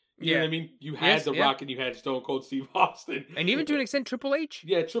 You know what I mean? You had The Rock and you had Stone Cold Steve Austin, and even to an extent, Triple H.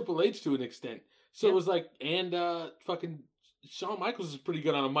 Yeah, Triple H to an extent. So it was like, and fucking Shawn Michaels is pretty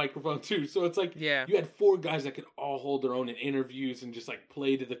good on a microphone too. So it's like, you had four guys that could all hold their own in interviews and just like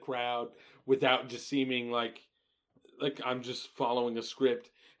play to the crowd without just seeming like I'm just following a script.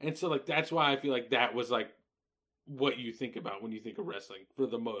 And so, like, that's why I feel like that was, like, what you think about when you think of wrestling, for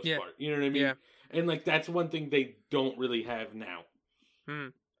the most part. You know what I mean? Yeah. And, like, that's one thing they don't really have now.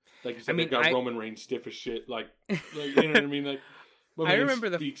 Like you said, they've got Roman Reigns stiff as shit. Like, you know what I mean? Like, Roman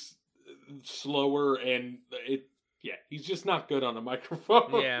Reigns speaks slower, and he's just not good on a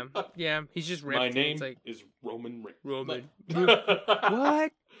microphone. Yeah, he's just ripped. My name is Roman Reigns. Roman.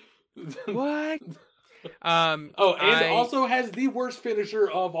 What? What? Also has the worst finisher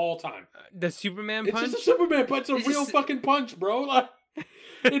of all time. The Superman punch? It's just a Superman punch. It's a real fucking punch, bro. Like,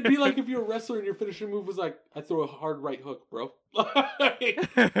 it'd be like if you're a wrestler and your finisher move was like, I throw a hard right hook, bro.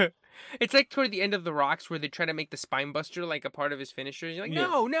 It's like toward the end of The Rock's where they try to make the spine buster like a part of his finisher. You're like,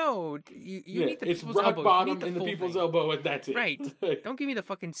 no, you need the people's elbow. It's rock bottom and the people's elbow, and that's it. Right. Don't give me the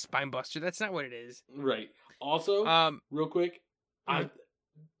fucking spine buster. That's not what it is. Right. Also, real quick,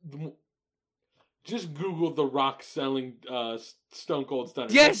 just Google The Rock selling Stone Cold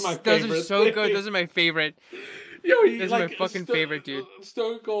Stunner. Yes, those are so good. Those are my favorite. Those are my fucking favorite, dude.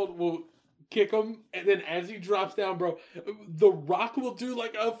 Stone Cold will kick him, and then as he drops down, bro, The Rock will do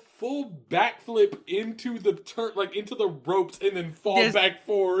like a full backflip into the ropes, and then fall back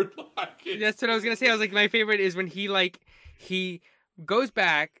forward. That's what I was gonna say. I was like, my favorite is when he goes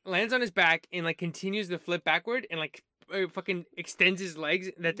back, lands on his back, and like continues the flip backward, and like fucking extends his legs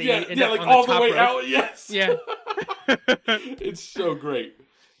that they end up like on all the top way rope. Out. Yes. Yeah. It's so great.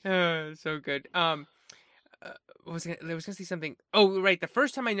 So good. I was gonna say something. Oh, right. The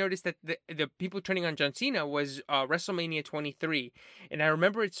first time I noticed that the people turning on John Cena was WrestleMania 23, and I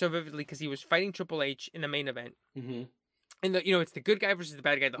remember it so vividly because he was fighting Triple H in the main event. Mm-hmm. And it's the good guy versus the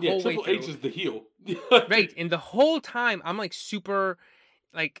bad guy the whole way through. Triple H is the heel. Right. And the whole time I'm like super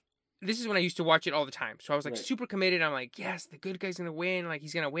like. This is when I used to watch it all the time. So I was like super committed. I'm like, yes, the good guy's going to win. Like,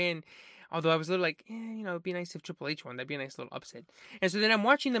 he's going to win. Although I was a little like, it'd be nice if Triple H won. That'd be a nice little upset. And so then I'm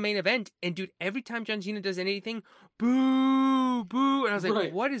watching the main event. And dude, every time John Cena does anything, boo, boo. And I was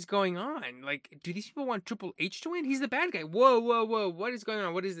like, what is going on? Like, do these people want Triple H to win? He's the bad guy. Whoa, whoa, whoa. What is going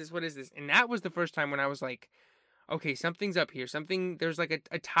on? What is this? What is this? And that was the first time when I was like, okay, something's up here. There's like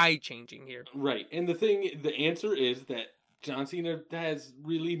a tide changing here. Right. And the answer is that John Cena has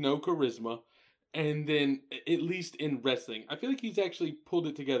really no charisma, and then at least in wrestling, I feel like he's actually pulled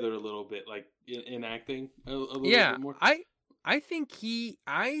it together a little bit, like in acting a little bit more. I think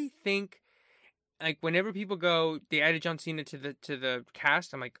like whenever people go, they added John Cena to the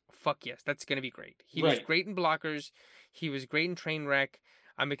cast. I'm like, fuck yes, that's gonna be great. He was Right. great in Blockers. He was great in Trainwreck.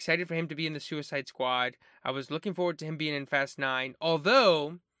 I'm excited for him to be in the Suicide Squad. I was looking forward to him being in Fast 9.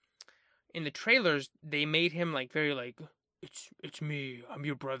 Although in the trailers they made him like very like it's me. I'm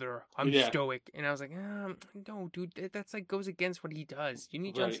your brother. I'm Yeah. stoic. And I was like, no, dude, that's like goes against what he does. You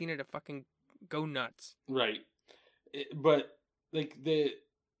need John Right. Cena to fucking go nuts. Right. But like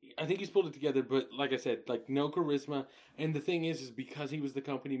I think he's pulled it together, but like I said, like no charisma. And the thing is because he was the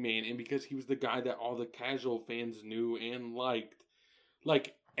company man and because he was the guy that all the casual fans knew and liked,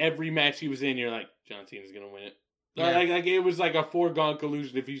 like every match he was in, you're like, John Cena's gonna win it. Yeah. Like it was like a foregone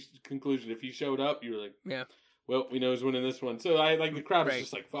conclusion. If he showed up, you were like, Yeah. well, we know who's winning this one. So I like the crowd was Right.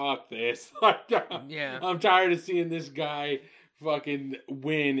 just like, fuck this. Like, Yeah. I'm tired of seeing this guy fucking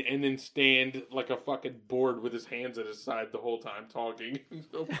win and then stand like a fucking board with his hands at his side the whole time talking.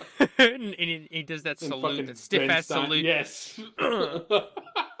 And he does that And salute, fucking that stiff Ben ass Stein- salute. Yes.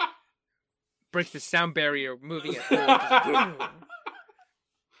 Breaks the sound barrier, moving it forward.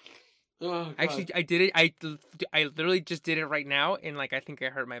 Oh, God. Actually, I did it. I literally just did it right now, and like I think I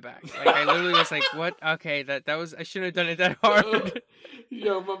hurt my back. Like I literally was like, "What? Okay, that was I shouldn't have done it that hard."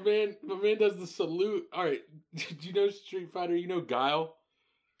 Yo, my man does the salute. All right, do you know Street Fighter? You know Guile?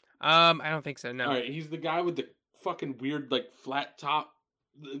 I don't think so. No. All right, he's the guy with the fucking weird like flat top,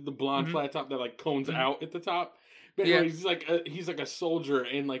 the blonde Mhm. flat top that like cones Mhm. out at the top. But Yeah. anyway, he's like a soldier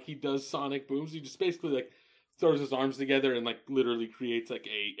and like he does sonic booms. He just basically like throws his arms together and like literally creates like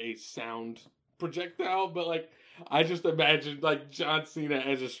a sound projectile. But like I just imagined like John Cena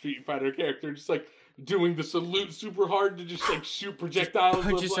as a Street Fighter character, just like doing the salute super hard to just like shoot projectiles.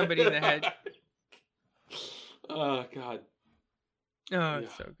 punches with, like- somebody in the head. Oh God. Oh, Yeah.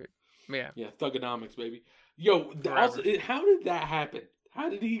 it's so good. Yeah. Yeah, Thugonomics, baby. Yo, Forever. how did that happen? How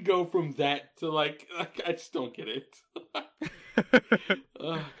did he go from that to like I just don't get it.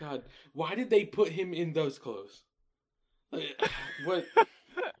 Oh God, why did they put him in those clothes? Like, what?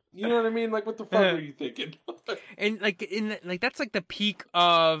 You know what I mean? Like, what the fuck were you thinking? And like that's like the peak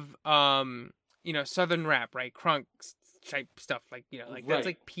of Southern rap, right? Crunk type stuff, like like that's Right.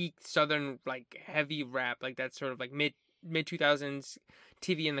 like peak Southern like heavy rap, like that sort of like mid 2000s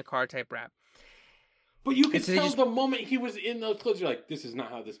TV in the car type rap. But you could And so they tell just- the moment he was in those clothes, you're like, this is not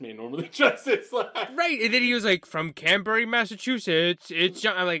how this man normally dresses. Like, Right, and then he was like, from Canterbury, Massachusetts. It's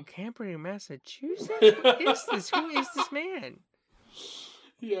John. I'm like, Canterbury, Massachusetts? What is this? Who is this man?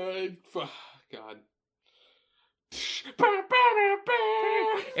 yeah, God.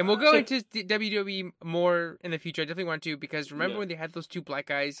 And we'll go into WWE more in the future. I definitely want to, because remember Yeah. when they had those two black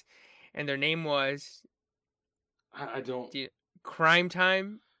guys, and their name was I don't. Crime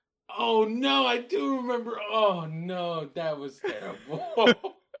Time? Oh no, I do remember. Oh no, that was terrible.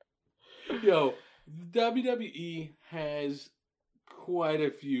 Yo, WWE has quite a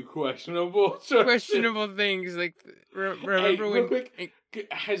few questionable choices. Questionable things. Like, remember Hey, when... real quick,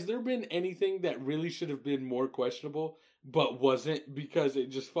 has there been anything that really should have been more questionable but wasn't because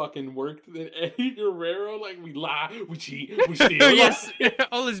it just fucking worked than Eddie Guerrero? Like, we lie, we cheat, we steal. Yes,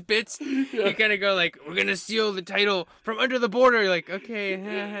 all his bits. Yeah. You kind of go like, "We're gonna steal the title from under the border." You're like, okay,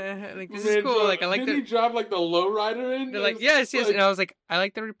 like this is cool. Like I like Didn't he the. drive like the lowrider in? They're like, It's yes, yes, like- and I was like, I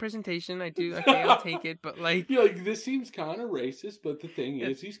like the representation. I do. Okay, I'll take it. But like, You're like, this seems kind of racist, but the thing Yeah.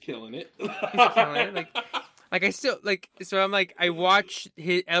 is, he's killing it. he's killing it. Like I still like. So I'm like, I watch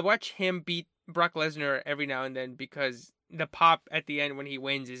him beat Brock Lesnar every now and then because the pop at the end when he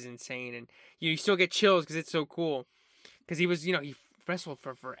wins is insane, and you still get chills because it's so cool. Because he was, he wrestled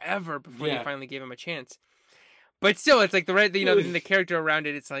for forever before Yeah. they finally gave him a chance. But still, it's like the character around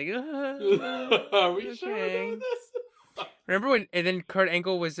it. It's like, Are we sure okay. about this? Remember when? And then Kurt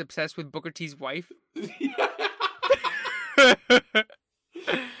Angle was obsessed with Booker T's wife.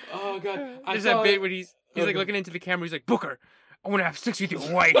 Oh god, There's that bit when he's like looking into the camera. He's like, Booker, I want to have sex with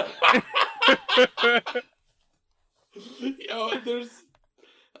your wife. Yo, there's.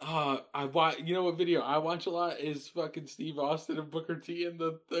 I watch. You know what video I watch a lot is fucking Steve Austin and Booker T in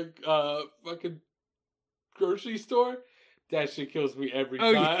the fucking grocery store. That shit kills me every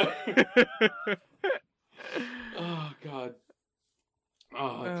Oh, time. yeah. Oh god.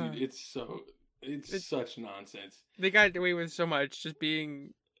 Oh dude, Uh, it's such nonsense. They got away with so much just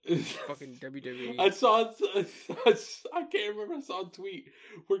being fucking WWE. I can't remember. I saw a tweet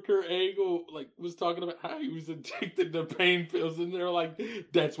where Kurt Angle was talking about how he was addicted to pain pills, and they're like,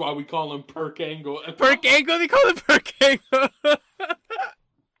 "That's why we call him Perk Angle." Perk Angle? They call it Perk Angle.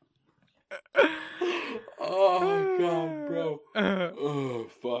 Oh god, bro. Oh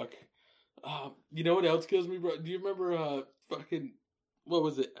fuck. You know what else kills me, bro? Do you remember fucking what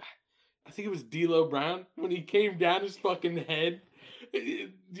was it? I think it was D'Lo Brown when he came down his fucking head. Do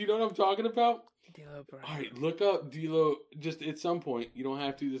you know what I'm talking about? D'Lo Brown. All right, look up D'Lo. Just at some point, you don't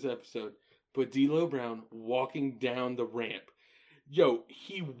have to this episode, but D'Lo Brown walking down the ramp. Yo,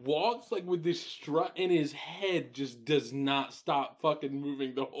 he walks like with this strut, and his head just does not stop fucking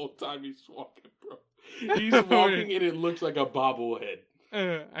moving the whole time he's walking, bro. He's walking, and it looks like a bobblehead.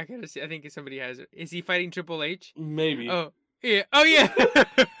 I gotta see. I think somebody has it. Is he fighting Triple H? Maybe. Oh yeah. Oh yeah.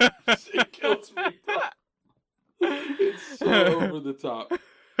 It kills me, bro. It's so over the top.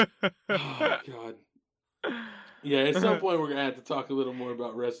 Oh god. Yeah, at some point we're gonna have to talk a little more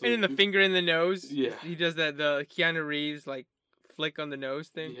about wrestling. And then the finger in the nose. Yeah. He does that. The Keanu Reeves like flick on the nose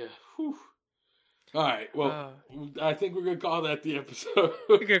thing. Yeah. Whew. All right. Well, I think we're gonna call that the episode.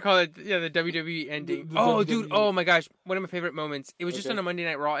 We're gonna call it the WWE ending. The Oh, WWE. dude! Oh my gosh! One of my favorite moments. It was just Okay. on a Monday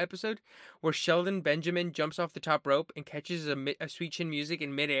Night Raw episode where Sheldon Benjamin jumps off the top rope and catches a Sweet Chin Music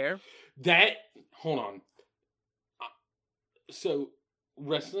in midair. Hold on. So,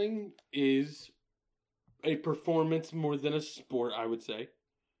 wrestling is a performance more than a sport, I would say.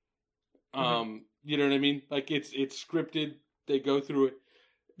 You know what I mean? Like it's scripted. They go through it.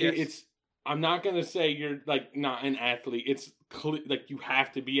 Yes. I'm not gonna say you're like not an athlete. It's like you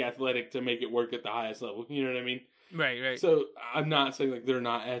have to be athletic to make it work at the highest level. You know what I mean? Right. So I'm not saying like they're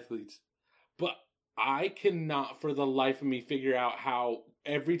not athletes, but I cannot for the life of me figure out how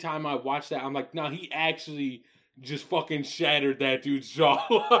every time I watch that I'm like, nah, he actually just fucking shattered that dude's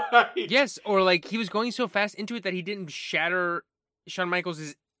jaw. Yes, or like he was going so fast into it that he didn't shatter Shawn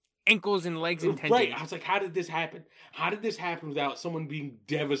Michaels' ankles and legs and tendons. Right. I was like, how did this happen? How did this happen without someone being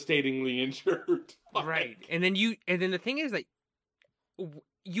devastatingly injured? Right. And then the thing is like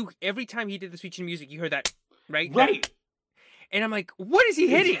you every time he did the Sweet Chin Music, you heard that, right? Right. And I'm like, what is he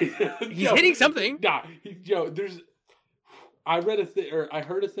hitting? He's hitting something. Nah, I heard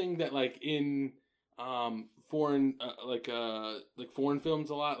a thing that like in foreign foreign films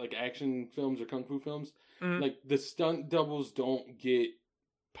a lot, like action films or kung fu films, like the stunt doubles don't get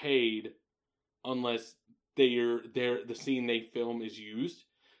paid unless the scene they film is used.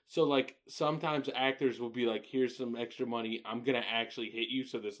 So like sometimes actors will be like, here's some extra money, I'm gonna actually hit you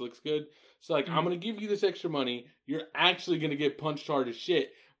so this looks good. So like I'm gonna give you this extra money, you're actually gonna get punched hard as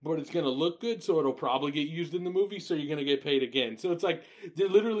shit, but it's gonna look good, so it'll probably get used in the movie, so you're gonna get paid again. So it's like they're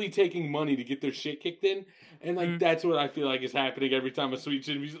literally taking money to get their shit kicked in, and like that's what I feel like is happening every time a Sweet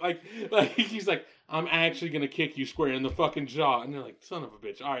Chin Music like he's like, I'm actually gonna kick you square in the fucking jaw, and they're like, son of a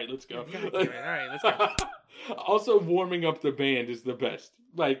bitch. All right, let's go. God damn it. All right, let's go. Also, warming up the band is the best.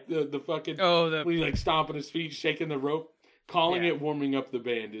 Like the fucking when he like stomping his feet, shaking the rope, calling it warming up the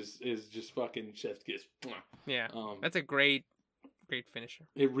band is just fucking chef's kiss. Yeah, that's a great finisher.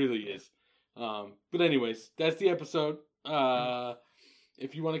 It really is. But anyways, that's the episode.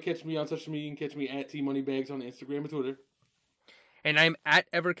 If you want to catch me on social media, you can catch me at TMoneybags on Instagram and Twitter. And I'm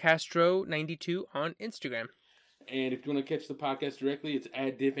at EverCastro92 on Instagram. And if you want to catch the podcast directly, it's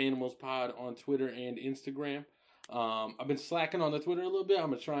at DiffAnimalsPod on Twitter and Instagram. I've been slacking on the Twitter a little bit. I'm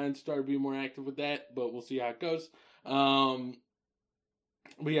going to try and start being more active with that, but we'll see how it goes. But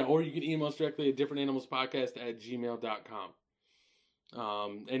yeah, or you can email us directly at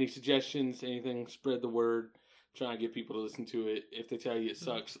differentanimalspodcast@gmail.com. Any suggestions, anything, spread the word. Try and get people to listen to it. If they tell you it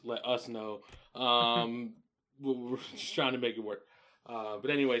sucks, let us know. We're just trying to make it work. But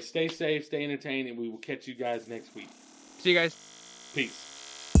anyway, stay safe, stay entertained, and we will catch you guys next week. See you guys. Peace.